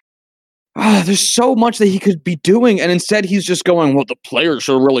there's so much that he could be doing, and instead he's just going, well, the players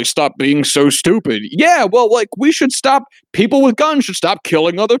should really stop being so stupid. Yeah, well, like, we should stop. People with guns should stop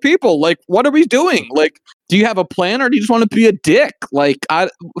killing other people. Like, what are we doing? Like, do you have a plan, or do you just want to be a dick? Like,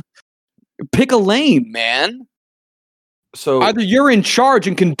 pick a lane, man. So either you're in charge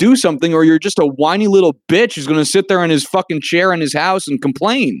and can do something, or you're just a whiny little bitch who's going to sit there in his fucking chair in his house and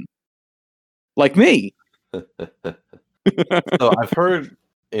complain. Like me. So I've heard,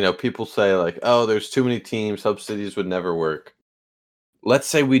 people say like, oh, there's too many teams, subsidies would never work. Let's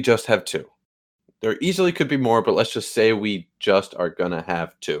say we just have two. There easily could be more, but let's just say we just are going to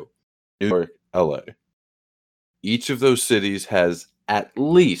have two. New York, LA. Each of those cities has at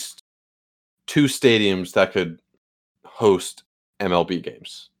least two stadiums that could host MLB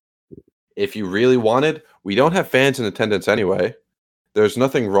games. If you really wanted, we don't have fans in attendance anyway. There's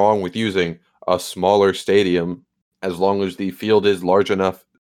nothing wrong with using a smaller stadium as long as the field is large enough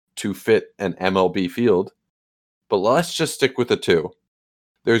to fit an MLB field. But let's just stick with the two.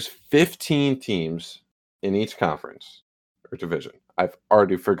 There's 15 teams in each conference or division. I've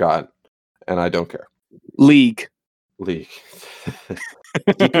already forgotten, and I don't care. League.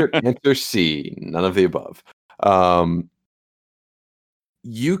 Secret answer C, none of the above.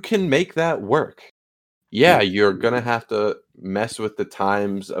 You can make that work. Yeah, you're going to have to mess with the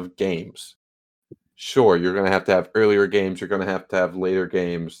times of games. Sure, you're going to have earlier games. You're going to have later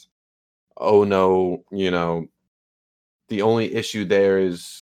games. oh no, the only issue there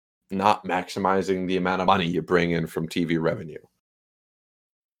is not maximizing the amount of money you bring in from TV revenue.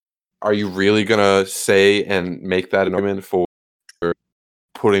 Are you really going to say and make that an argument for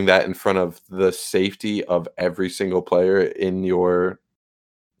putting that in front of the safety of every single player in your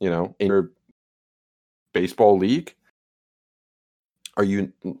baseball league? Are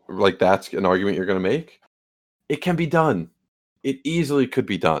you like, that's an argument you're going to make? It can be done. It easily could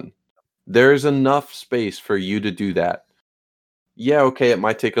be done. There's enough space for you to do that. Yeah, okay, it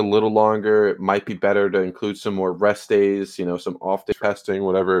might take a little longer. It might be better to include some more rest days, some off day testing,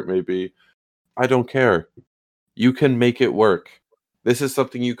 whatever it may be. I don't care. You can make it work. This is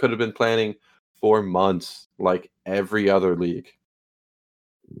something you could have been planning for months, like every other league.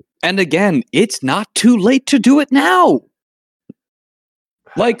 And again, it's not too late to do it now.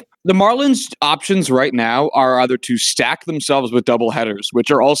 Like, the Marlins' options right now are either to stack themselves with doubleheaders, which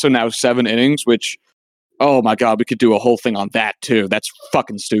are also now 7 innings, which, oh my God, we could do a whole thing on that too. That's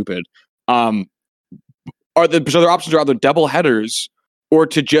fucking stupid. So their options are either doubleheaders or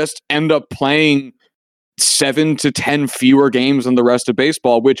to just end up playing 7 to 10 fewer games than the rest of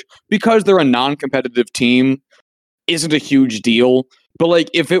baseball, which, because they're a non-competitive team, isn't a huge deal. But like,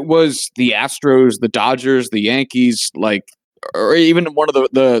 if it was the Astros, the Dodgers, the Yankees, like, or even one of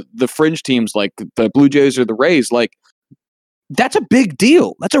the fringe teams like the Blue Jays or the Rays, like, that's a big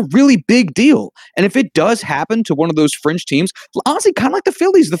deal. That's a really big deal. And if it does happen to one of those fringe teams, honestly, kind of like the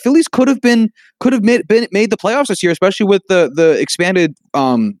Phillies could have made the playoffs this year, especially with the expanded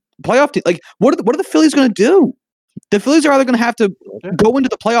playoff team. Like, what are the Phillies going to do? The Phillies are either going to have to go into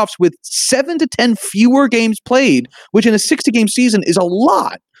the playoffs with 7 to 10 fewer games played, which in a 60-game season is a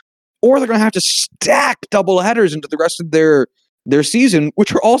lot, or they're going to have to stack doubleheaders into the rest of their season,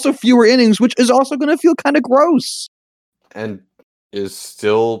 which are also fewer innings, which is also going to feel kind of gross. And is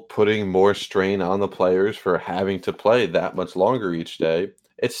still putting more strain on the players for having to play that much longer each day.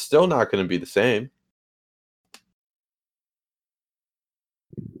 It's still not going to be the same.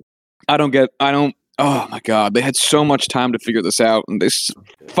 Oh my God, they had so much time to figure this out, and they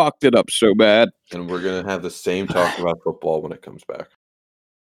fucked it up so bad. And we're going to have the same talk about football when it comes back.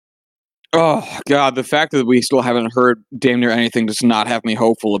 Oh God, the fact that we still haven't heard damn near anything does not have me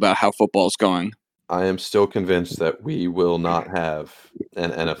hopeful about how football's going. I am still convinced that we will not have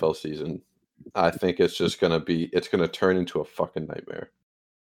an NFL season. I think it's just going to turn into a fucking nightmare.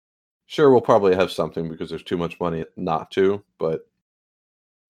 Sure, we'll probably have something because there's too much money not to, but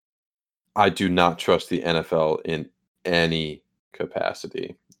I do not trust the NFL in any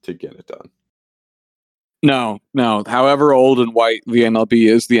capacity to get it done. No. However old and white the MLB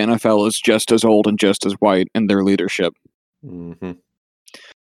is, the NFL is just as old and just as white in their leadership. Mm-hmm.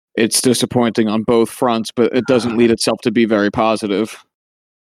 It's disappointing on both fronts, but it doesn't lead itself to be very positive.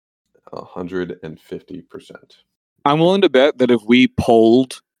 150%. I'm willing to bet that if we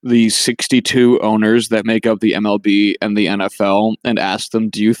polled the 62 owners that make up the MLB and the NFL and asked them,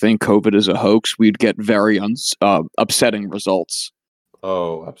 do you think COVID is a hoax, we'd get very upsetting results.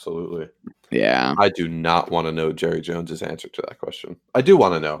 Oh, absolutely. Yeah. I do not want to know Jerry Jones's answer to that question. I do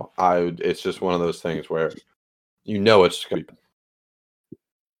want to know. It's just one of those things where it's going to be.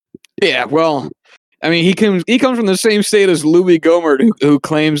 Yeah, well, I mean, he comes from the same state as Louis Gohmert, who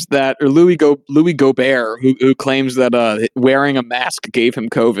claims that, or Louis Gobert, who claims that wearing a mask gave him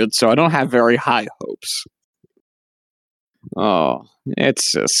COVID. So I don't have very high hopes. Oh,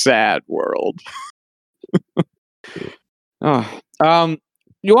 it's a sad world.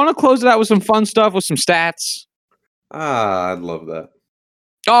 You want to close it out with some fun stuff, with some stats? I'd love that.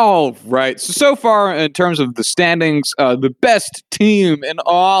 All right. So far, in terms of the standings, the best team in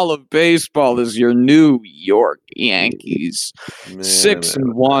all of baseball is your New York Yankees.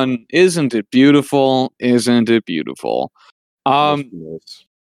 6-1. Isn't it beautiful? Isn't it beautiful?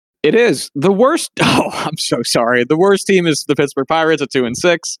 It is. The worst. Oh, I'm so sorry. The worst team is the Pittsburgh Pirates at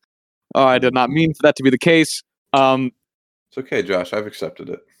 2-6. Oh, I did not mean for that to be the case. It's okay, Josh. I've accepted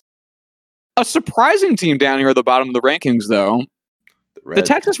it. A surprising team down here at the bottom of the rankings, though. The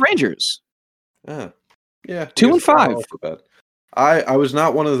Texas Rangers. Yeah. 2-5. I was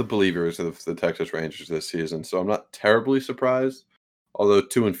not one of the believers of the Texas Rangers this season, so I'm not terribly surprised. Although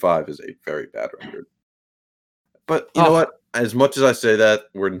 2-5 is a very bad record. But you know what? As much as I say that,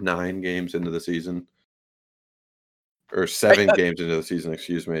 we're 9 games into the season. Or 7 games into the season,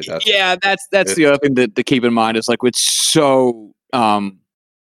 excuse me. That's the other thing to keep in mind is like it's so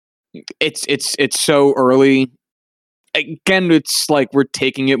it's so early. Again, it's like we're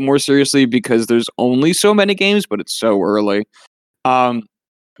taking it more seriously because there's only so many games, but it's so early. All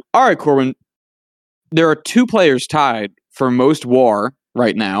right, Corbin. There are 2 players tied for most WAR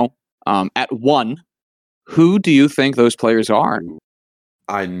right now. at 1. Who do you think those players are?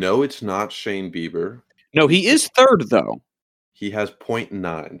 I know it's not Shane Bieber. No, he is 3rd, though. He has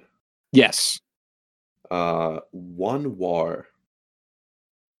 0.9. Yes. 1 WAR.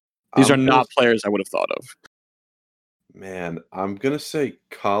 These are not players I would have thought of. Man, I'm going to say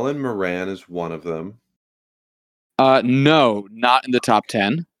Colin Moran is one of them. No, not in the top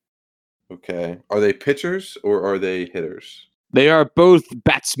 10. Okay. Are they pitchers or are they hitters? They are both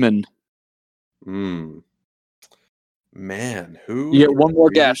batsmen. Man, who? You get one more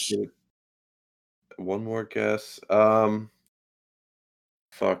guess. One more guess. Fuck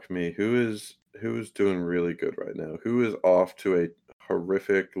me. Who is doing really good right now? Who is off to a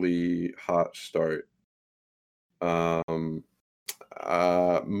horrifically hot start? Mookie.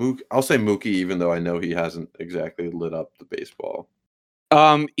 I'll say Mookie, even though I know he hasn't exactly lit up the baseball.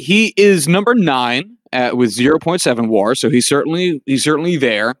 He is number 9 with 0.7 WAR, so he's certainly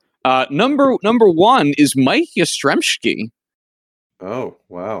there. Number 1 is Mike Yastrzemski. Oh,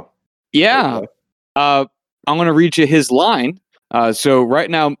 wow. Yeah. Okay. I'm going to read you his line. So right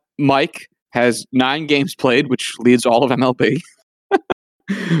now, Mike has 9 games played, which leads all of MLB.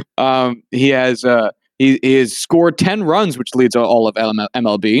 He has scored 10 runs, which leads all of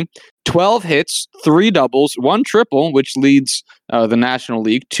MLB. 12 hits, 3 doubles, 1 triple, which leads the National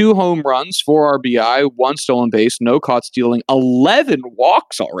League. 2 home runs, 4 RBI, 1 stolen base, no caught stealing, 11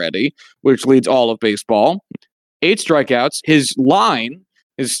 walks already, which leads all of baseball. 8 strikeouts. His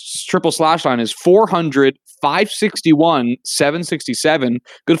triple slash line is 400, 561, 767,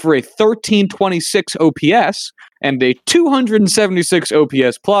 good for a 1326 OPS and a 276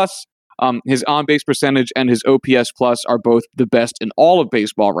 OPS plus. His on-base percentage and his OPS plus are both the best in all of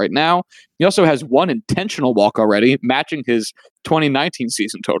baseball right now. He also has 1 intentional walk already, matching his 2019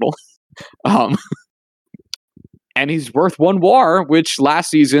 season total. And he's worth 1 WAR, which last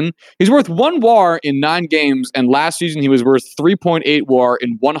season, he's worth 1 WAR in 9 games, and last season he was worth 3.8 WAR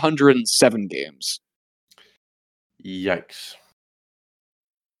in 107 games. Yikes.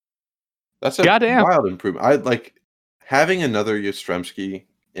 That's a Goddamn wild improvement. I like having another Yastrzemski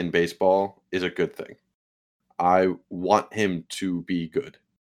in baseball is a good thing. I want him to be good.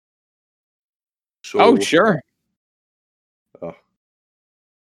 So, sure.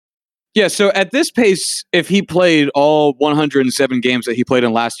 Yeah, so at this pace, if he played all 107 games that he played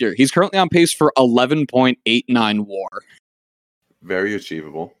in last year, he's currently on pace for 11.89 WAR. Very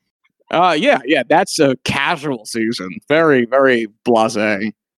achievable. Yeah, that's a casual season. Very, very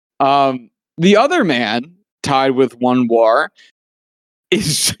blasé. The other man tied with 1 WAR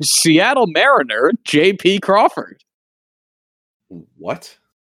is Seattle Mariner J.P. Crawford. What?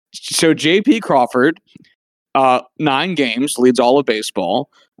 So J.P. Crawford, 9 games, leads all of baseball.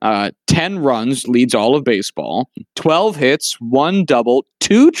 10 runs, leads all of baseball. 12 hits, 1 double,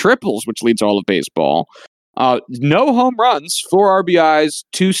 2 triples, which leads all of baseball. No home runs, 4 RBIs,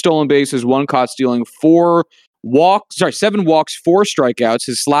 2 stolen bases, 1 caught stealing, 7 walks, 4 strikeouts.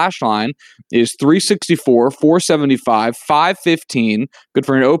 His slash line is 364, 475, 515, good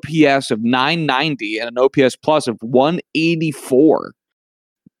for an OPS of 990 and an OPS plus of 184.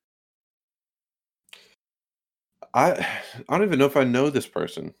 I don't even know if I know this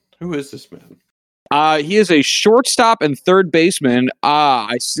person. Who is this man? He is a shortstop and third baseman.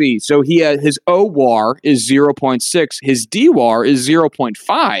 I see. So his OWAR is 0.6. His DWAR is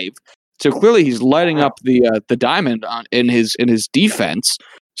 0.5. So clearly he's lighting up the diamond in his defense.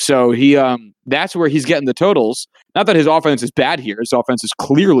 So that's where he's getting the totals. Not that his offense is bad here. His offense is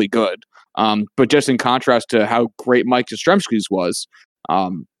clearly good. But just in contrast to how great Mike Yastrzemski's was,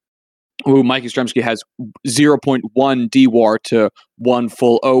 who Mike Yastrzemski has 0.1 DWAR to 1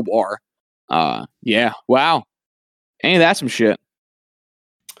 full OWAR. Yeah, wow. Ain't that some shit?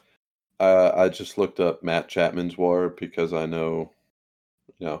 I just looked up Matt Chapman's WAR because I know,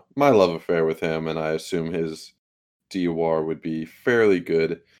 my love affair with him, and I assume his DWAR would be fairly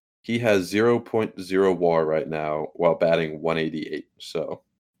good. He has 0.0 WAR right now while batting 188. So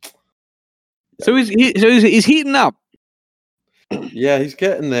he's heating up. Yeah, he's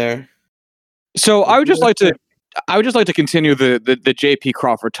getting there. So I would just like to continue the JP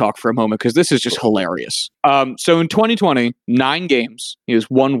Crawford talk for a moment because this is just hilarious. So in 2020, 9 games, he has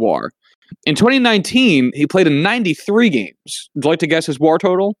 1 WAR. In 2019, he played in 93 games. Would you like to guess his WAR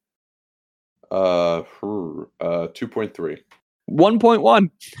total? 2.3. 1.1.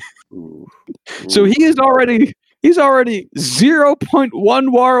 So he's already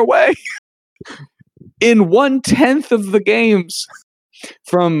 0.1 WAR away in 1/10 of the games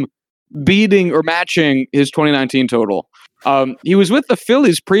from beating or matching his 2019 total. He was with the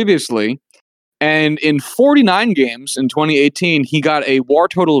Phillies previously, And in 49 games in 2018, he got a WAR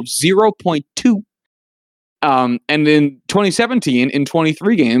total of 0.2. And in 2017, in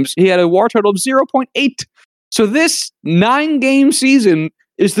 23 games, he had a WAR total of 0.8. So this 9-game season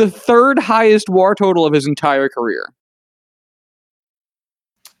is the third highest WAR total of his entire career.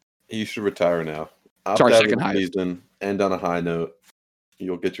 You should retire now. Sorry, second highest. Season, end on a high note.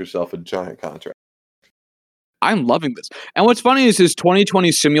 You'll get yourself a giant contract. I'm loving this. And what's funny is his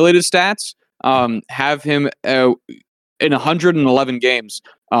 2020 simulated stats have him in 111 games,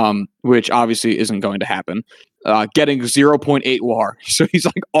 which obviously isn't going to happen, getting 0.8 WAR. So he's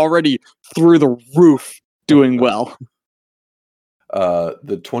like already through the roof doing well.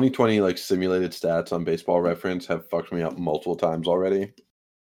 The 2020 like simulated stats on Baseball Reference have fucked me up multiple times already,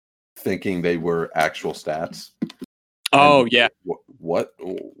 thinking they were actual stats. Oh, yeah. What?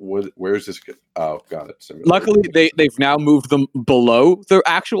 Where is this? Oh, got it. Simulated. Luckily, they've now moved them below the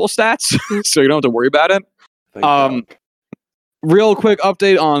actual stats, so you don't have to worry about it. Real quick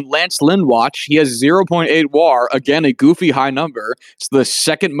update on Lance Lynn watch. He has 0.8 WAR. Again, a goofy high number. It's the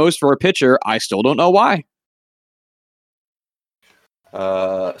second most for a pitcher. I still don't know why.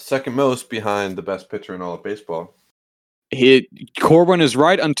 Second most behind the best pitcher in all of baseball. Corbin is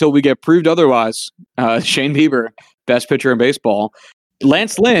right until we get proved otherwise. Shane Bieber, best pitcher in baseball.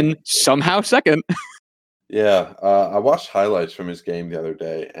 Lance Lynn, somehow second. Yeah, I watched highlights from his game the other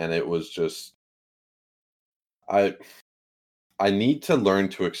day, and it was just... I need to learn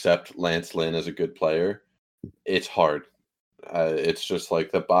to accept Lance Lynn as a good player. It's hard. It's just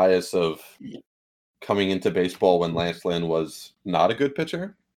like the bias of coming into baseball when Lance Lynn was not a good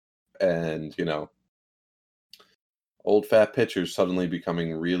pitcher, and, you know, old fat pitchers suddenly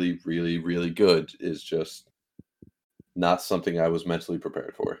becoming really, really, really good is just not something I was mentally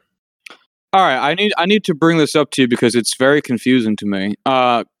prepared for. All right, I need to bring this up to you because it's very confusing to me.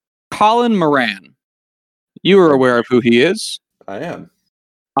 Colin Moran, you are aware of who he is? I am.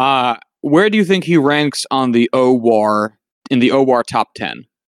 Where do you think he ranks on the OWAR in the OWAR top 10?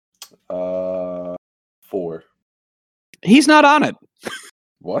 4. He's not on it.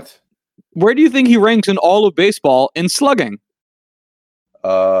 What? Where do you think he ranks in all of baseball in slugging?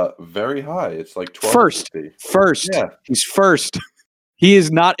 Very high. It's like 12. First. Yeah. He's first. He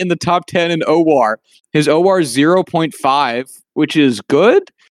is not in the top 10 in OWAR. His OWAR is 0.5, which is good,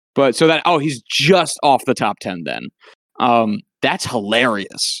 but he's just off the top 10 then. That's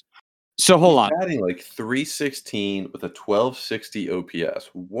hilarious. So hold on. Batting like 316 with a 1260 OPS.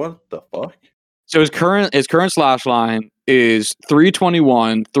 What the fuck? So his current slash line is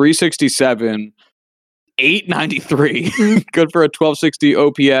 321, 367, 893. Good for a 1260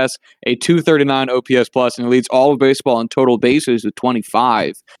 OPS, a 239 OPS plus, and he leads all of baseball in total bases with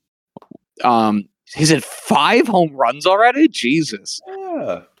 25. He's at 5 home runs already? Jesus.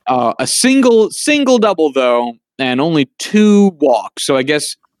 Yeah. A single double though, and only 2 walks. So I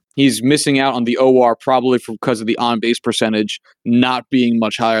guess he's missing out on the OWAR probably because of the on-base percentage not being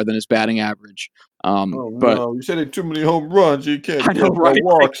much higher than his batting average. But no, you said it too many home runs. You can't get right?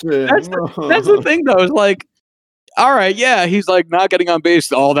 Walks in. That's the thing, though. Is like, all right, yeah, he's like not getting on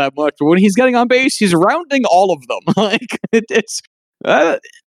base all that much, but when he's getting on base, he's rounding all of them. Like it's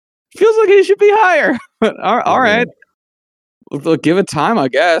feels like he should be higher. But all right, we'll give it time, I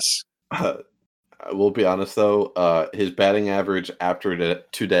guess. We'll be honest though. His batting average after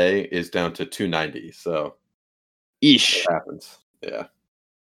today is down to 290. So, eesh, it happens. Yeah.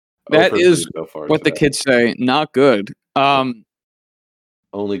 That is so what today. The kids say. Not good.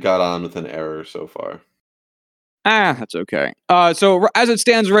 Only got on with an error so far. That's okay. So as it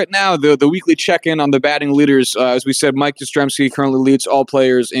stands right now, the weekly check-in on the batting leaders, as we said, Mike Yastrzemski currently leads all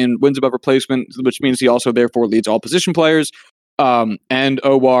players in wins above replacement, which means he also therefore leads all position players. And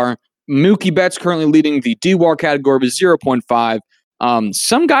OWAR. Mookie Betts currently leading the DWAR category with 0.5.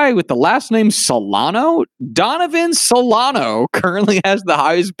 Some guy with the last name Solano, Donovan Solano, currently has the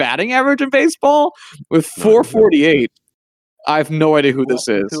highest batting average in baseball with 448. I have no idea who this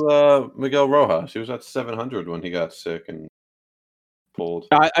is. To Miguel Rojas. He was at 700 when he got sick and pulled.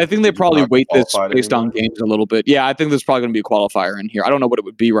 I think they probably weight this based on games a little bit. Yeah, I think there's probably going to be a qualifier in here. I don't know what it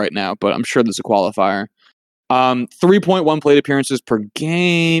would be right now, but I'm sure there's a qualifier. 3.1 plate appearances per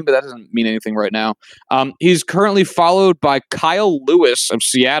game, but that doesn't mean anything right now. He's currently followed by Kyle Lewis of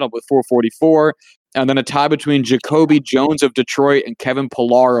Seattle with 444, and then a tie between Jacoby Jones of Detroit and Kevin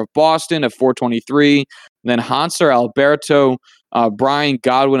Pillar of Boston at 423. And then Hanser Alberto, Brian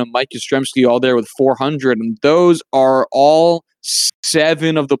Godwin, and Mike Yastrzemski all there with 400, and those are all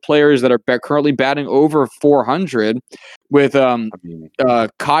 7 of the players that are currently batting over 400. With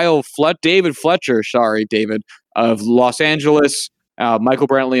David Fletcher, of Los Angeles, Michael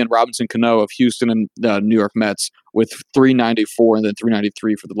Brantley and Robinson Cano of Houston and New York Mets with 394 and then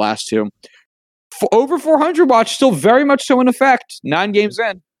 393 for the last two. Over 400 watch, still very much so in effect. 9 games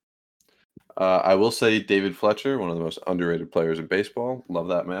in. I will say David Fletcher, one of the most underrated players in baseball. Love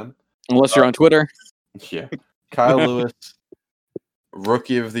that man. Unless you're on Twitter. Yeah. Kyle Lewis,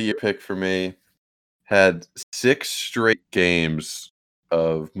 rookie of the year pick for me, had 6 straight games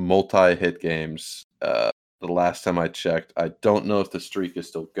of multi-hit games. The last time I checked, I don't know if the streak is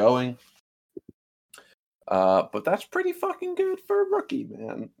still going. But that's pretty fucking good for a rookie,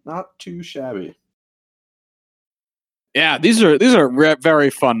 man. Not too shabby. Yeah, these are very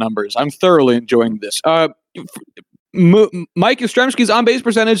fun numbers. I'm thoroughly enjoying this. Mike Yastrzemski's on-base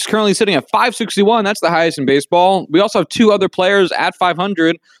percentage is currently sitting at .561. That's the highest in baseball. We also have 2 other players at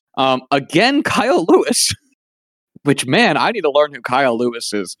 .500. Again, Kyle Lewis, which, man, I need to learn who Kyle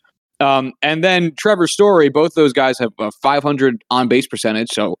Lewis is. And then Trevor Story, both those guys have a 500 on-base percentage,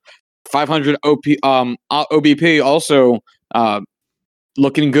 so 500 OBP also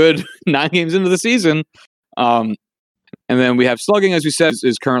looking good 9 games into the season. And then we have slugging, as we said,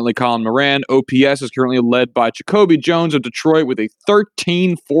 is currently Colin Moran. OPS is currently led by Jacoby Jones of Detroit with a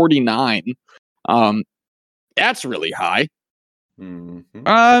 1349. That's really high.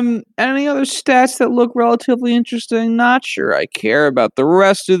 Mm-hmm. Any other stats that look relatively interesting? Not sure I care about the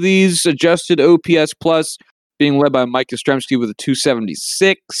rest of these. Adjusted OPS plus being led by Mike Yastrzemski with a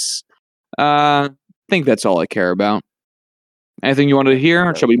 276. I think that's all I care about. Anything you wanted to hear,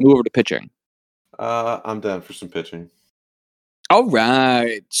 or shall we move over to pitching? I'm down for some pitching. All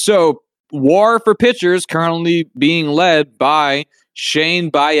right. So, WAR for pitchers currently being led by Shane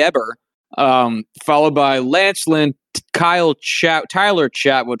Bieber, followed by Lance Lynn, Tyler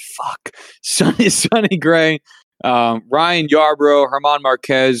Chatwood, Sonny Gray, Ryan Yarbrough, Herman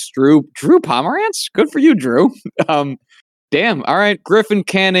Marquez, Drew Pomerantz. Good for you, Drew. Damn. All right. Griffin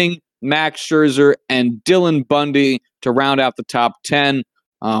Canning, Max Scherzer, and Dylan Bundy to round out the top 10.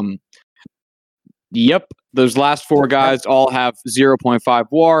 Yep. Those last 4 guys all have 0.5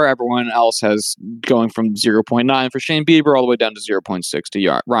 WAR. Everyone else has going from 0.9 for Shane Bieber all the way down to 0.6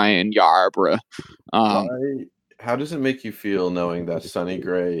 to Ryan Yarbrough. How does it make you feel knowing that Sonny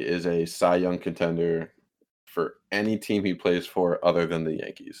Gray is a Cy Young contender for any team he plays for other than the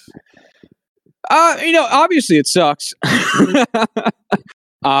Yankees? Obviously it sucks.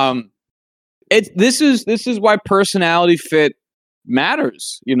 This is why personality fit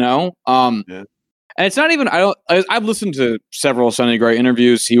matters, Yeah. And it's not even, I've listened to several Sonny Gray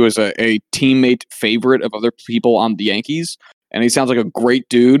interviews. He was a teammate favorite of other people on the Yankees, and he sounds like a great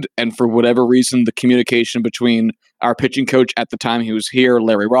dude. And for whatever reason, the communication between our pitching coach at the time he was here,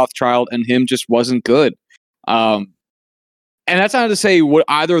 Larry Rothschild, and him just wasn't good. And that's not to say what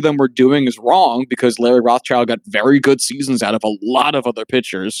either of them were doing is wrong, because Larry Rothschild got very good seasons out of a lot of other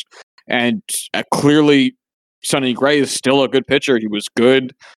pitchers. And clearly, Sonny Gray is still a good pitcher. He was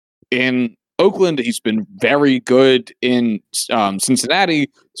good in Oakland. He's been very good in Cincinnati.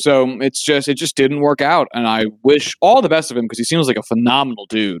 So it just didn't work out. And I wish all the best of him because he seems like a phenomenal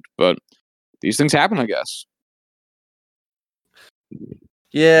dude. But these things happen, I guess.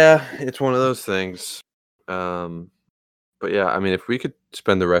 Yeah, it's one of those things. But yeah, I mean, if we could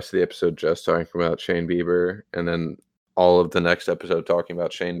spend the rest of the episode just talking about Shane Bieber and then all of the next episode talking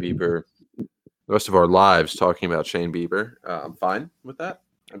about Shane Bieber, the rest of our lives talking about Shane Bieber, I'm fine with that.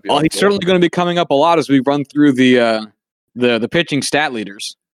 Well, he's certainly going to be coming up a lot as we run through the pitching stat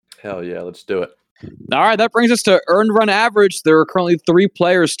leaders. Hell yeah, let's do it. All right, that brings us to earned run average. There are currently 3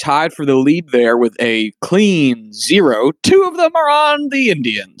 players tied for the lead there with a clean 0. 2 of them are on the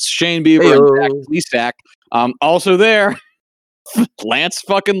Indians. Shane Bieber and Zach Plesac. Also there, Lance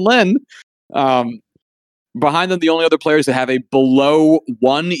fucking Lynn. Behind them, the only other players that have a below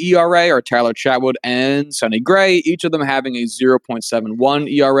 1 ERA are Tyler Chatwood and Sonny Gray, each of them having a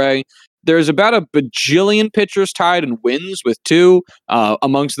 0.71 ERA. There's about a bajillion pitchers tied in wins with 2,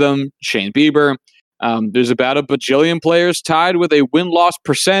 amongst them Shane Bieber. There's about a bajillion players tied with a win-loss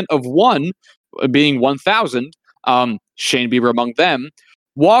percent of 1, being 1,000. Shane Bieber among them.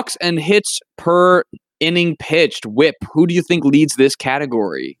 Walks and hits per inning pitched, WHIP. Who do you think leads this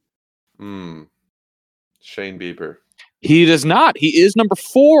category? Shane Bieber. He does not. He is number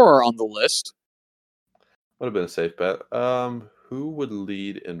 4 on the list. Would have been a safe bet. Who would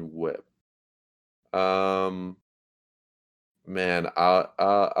lead in WHIP? Man,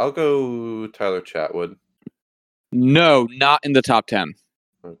 I'll go Tyler Chatwood. No, not in the top 10.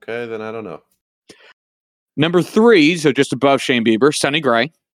 Okay, then I don't know. Number 3, so just above Shane Bieber, Sonny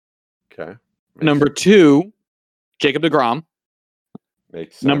Gray. Okay. Number 2, Jacob deGrom.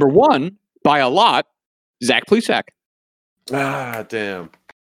 Makes sense. Number 1, by a lot, Zach Plesac. Ah, damn.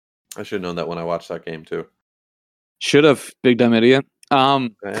 I should have known that when I watched that game too. Should have, big dumb idiot. I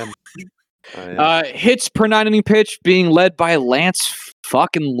am. Hits per 9 inning pitch being led by Lance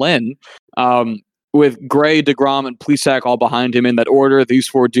fucking Lynn, with Gray, DeGrom, and Plesac all behind him in that order. These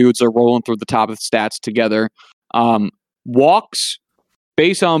four dudes are rolling through the top of the stats together. Walks,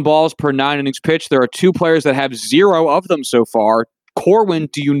 base on balls per 9 innings pitched. There are two players that have 0 of them so far. Corwin,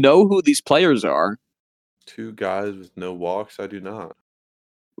 do you know who these players are? Two guys with no walks? I do not.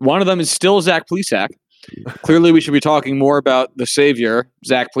 One of them is still Zach Plesac. Clearly, we should be talking more about the savior,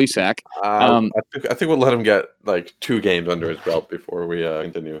 Zach Plesac. I think we'll let him get like 2 games under his belt before we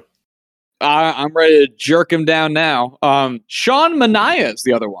continue. I'm ready to jerk him down now. Sean Manaea is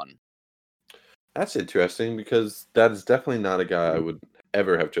the other one. That's interesting because that is definitely not a guy I would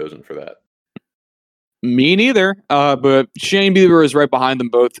ever have chosen for that. Me neither. But Shane Bieber is right behind them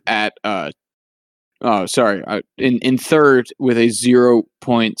both at in third with a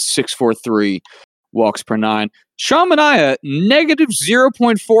 0.643 walks per 9. Sean Manaea, negative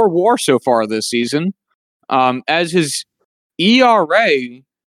 0.4 WAR so far this season, as his ERA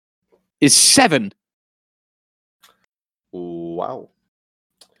is 7. Wow.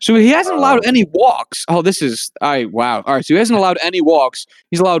 So he hasn't allowed any walks. Oh, wow. All right, so he hasn't allowed any walks.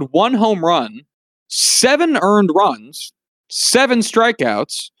 He's allowed 1 home run, 7 earned runs, 7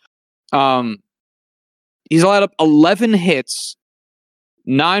 strikeouts. He's allowed up 11 hits,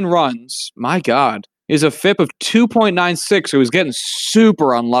 9 runs. My God. He has a FIP of 2.96, so he's getting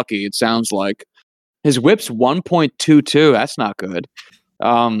super unlucky, it sounds like. His whip's 1.22. That's not good.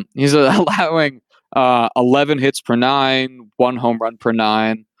 He's allowing 11 hits per 9, 1 home run per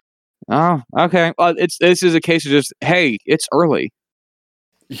 9. Oh, okay. This is a case of just, hey, it's early.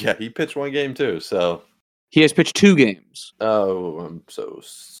 Yeah, he pitched 1 game too, so. He has pitched 2 games. Oh, I'm so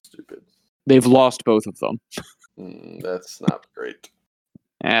stupid. They've lost both of them. That's not great.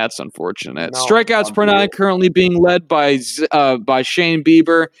 That's unfortunate. No, strikeouts per 9 currently being led by Shane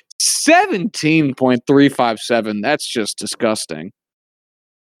Bieber, 17.357. That's just disgusting.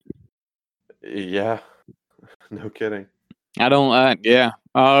 Yeah, no kidding. Yeah.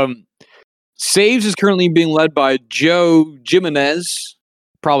 Saves is currently being led by Joe Jimenez,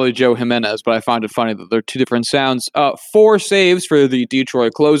 probably Joe Jimenez, but I find it funny that they're 2 different sounds. 4 saves for the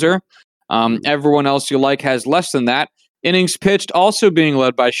Detroit closer. Everyone else you like has less than that. Innings pitched also being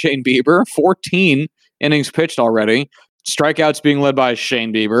led by Shane Bieber, 14 innings pitched already. Strikeouts being led by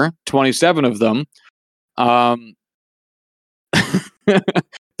Shane Bieber, 27 of them.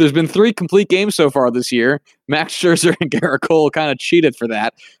 There's been 3 complete games so far this year. Max Scherzer and Gerrit Cole kind of cheated for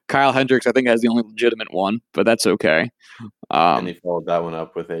that. Kyle Hendricks, I think, has the only legitimate one, but that's okay. And he followed that one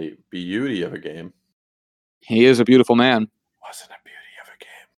up with a beauty of a game. He is a beautiful man. Wasn't a beauty of a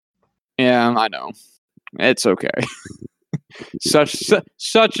game. Yeah, I know. It's okay.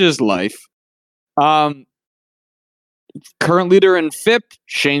 Such is life. Current leader in FIP,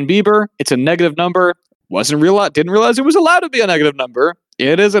 Shane Bieber. It's a negative number. Didn't realize it was allowed to be a negative number.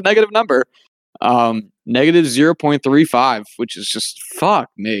 It is a negative number. Negative 0.35, which is just fuck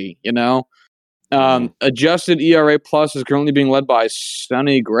me, you know. Adjusted ERA plus is currently being led by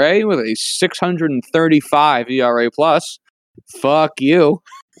Sonny Gray with a 635 ERA plus. Fuck you.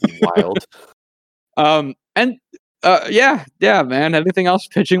 Wild. Yeah, man. Anything else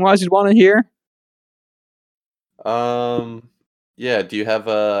pitching wise you'd want to hear? Yeah. Do you have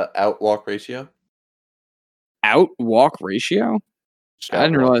a out walk ratio? Out walk ratio? I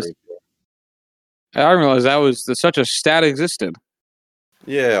didn't realize that was such a stat existed.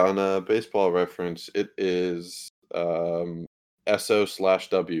 Yeah, on a Baseball Reference, it is SO/W,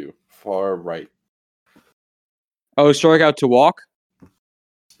 far right. Oh, strikeout to walk?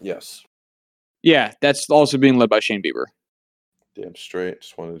 Yes. Yeah, that's also being led by Shane Bieber. Damn straight.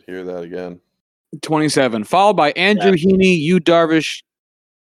 Just wanted to hear that again. 27. Followed by Andrew Heaney, Yu Darvish,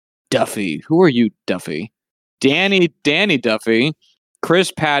 Duffy. Who are you, Duffy? Danny Duffy,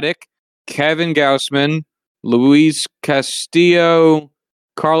 Chris Paddock, Kevin Gausman, Luis Castillo,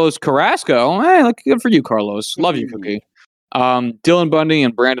 Carlos Carrasco. Hey, look good for you, Carlos. Love you, Cookie. Dylan Bundy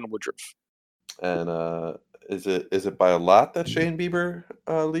and Brandon Woodruff. And is it by a lot that Shane Bieber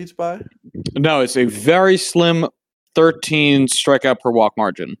leads by? No, it's a very slim 13 strikeout per walk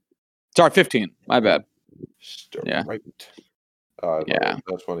margin. Sorry, 15. My bad. Yeah. Right. Yeah. I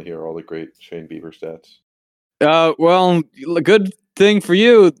just want to hear all the great Shane Bieber stats. Well, good thing for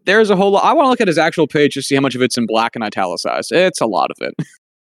you. There's a whole lot. I want to look at his actual page to see how much of it's in black and italicized. It's a lot of it.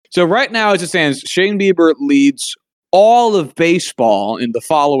 So right now, as it stands, Shane Bieber leads all of baseball in the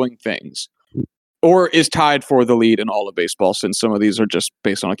following things, or is tied for the lead in all of baseball, since some of these are just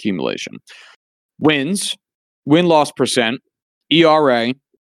based on accumulation. Wins, win-loss percent, ERA,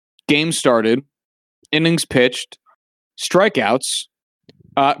 games started, innings pitched, strikeouts.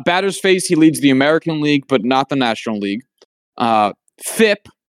 Batters faced, he leads the American League, but not the National League. FIP,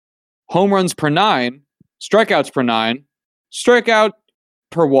 home runs per 9, strikeouts per 9, strikeout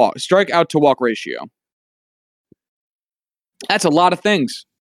to walk ratio. That's a lot of things.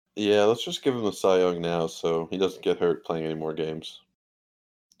 Yeah, let's just give him the Cy Young now so he doesn't get hurt playing any more games.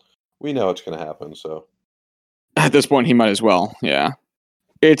 We know it's going to happen, so at this point he might as well. Yeah.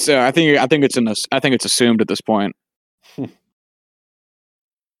 It's I think it's assumed at this point.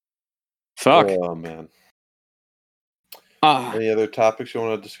 Fuck. Oh man. Any other topics you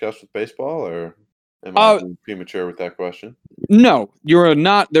want to discuss with baseball, or am I being premature with that question? No, you're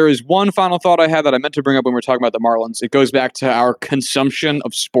not. There is one final thought I had that I meant to bring up when we were talking about the Marlins. It goes back to our consumption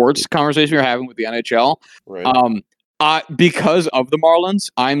of sports conversation we were having with the NHL. Right. Because of the Marlins,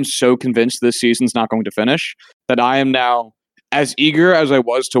 I'm so convinced this season's not going to finish that I am now as eager as I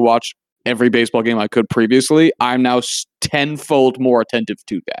was to watch every baseball game I could previously. I'm now tenfold more attentive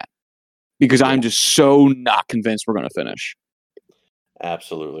to that because I'm just so not convinced we're going to finish.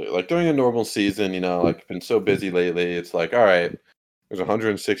 Absolutely. Like during a normal season, like been so busy lately. It's like, all right, there's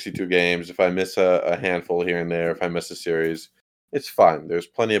 162 games. If I miss a handful here and there, if I miss a series, it's fine. There's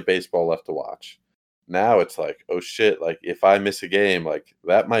plenty of baseball left to watch. Now it's like, oh shit, like if I miss a game, like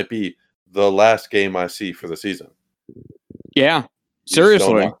that might be the last game I see for the season. Yeah,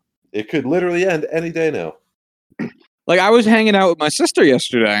 seriously. It could literally end any day now. Like I was hanging out with my sister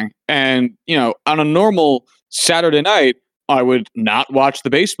yesterday and, on a normal Saturday night, I would not watch the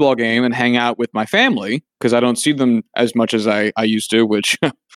baseball game and hang out with my family because I don't see them as much as I used to, which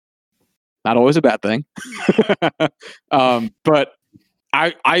not always a bad thing. But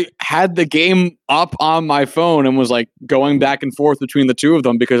I had the game up on my phone and was like going back and forth between the two of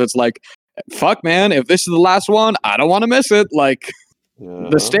them because it's like, fuck, man, if this is the last one, I don't want to miss it. Like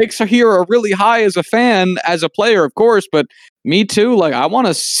the stakes here are really high as a fan, as a player, of course, but me too. Like I want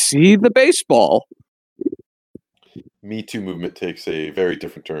to see the baseball. Me Too movement takes a very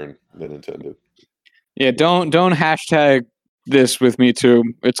different turn than intended. Yeah, don't hashtag this with Me Too.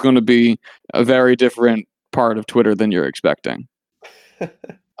 It's going to be a very different part of Twitter than you're expecting.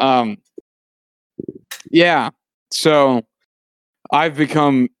 Yeah. So I've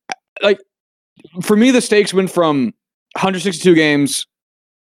become like, for me, the stakes went from 162 games.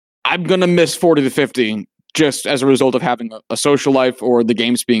 I'm going to miss 40 to 50 just as a result of having a social life or the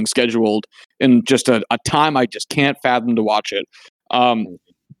games being scheduled in just a time I just can't fathom to watch it.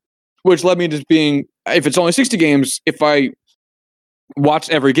 Which led me to being, if it's only 60 games, if I watch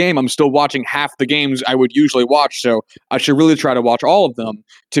every game, I'm still watching half the games I would usually watch. So I should really try to watch all of them,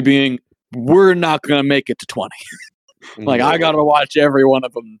 to being, we're not going to make it to 20. Like I got to watch every one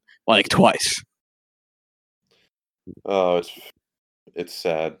of them like twice. Oh, it's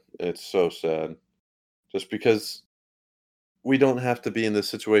sad. It's so sad. Just because we don't have to be in the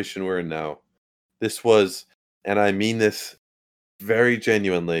situation we're in now. This was, and I mean this very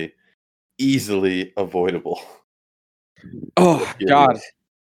genuinely, easily avoidable. Oh, God.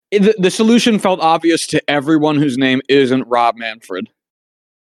 The solution felt obvious to everyone whose name isn't Rob Manfred.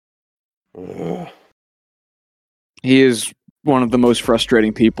 He is one of the most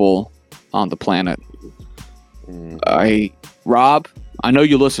frustrating people on the planet. Rob, I know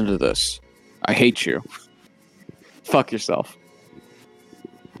you listen to this. I hate you. Fuck yourself.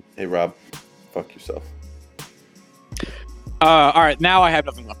 Hey, Rob. Fuck yourself. All right, now I have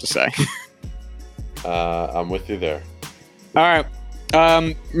nothing left to say. I'm with you there. All right.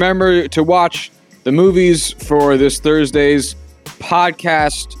 Remember to watch the movies for this Thursday's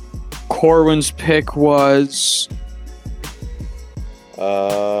podcast. Corwin's pick was...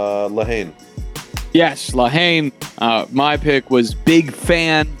 Lahane. Yes, Lahane. My pick was Big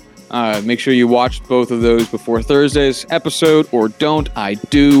Fan. Make sure you watch both of those before Thursday's episode, or don't. I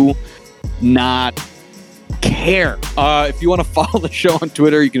do not care. If you want to follow the show on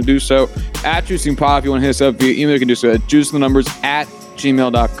Twitter, you can do so at JuicingPod. If you want to hit us up via email, you can do so at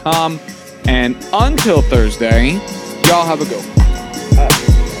juicethenumbers@gmail.com. And until Thursday, y'all have a go.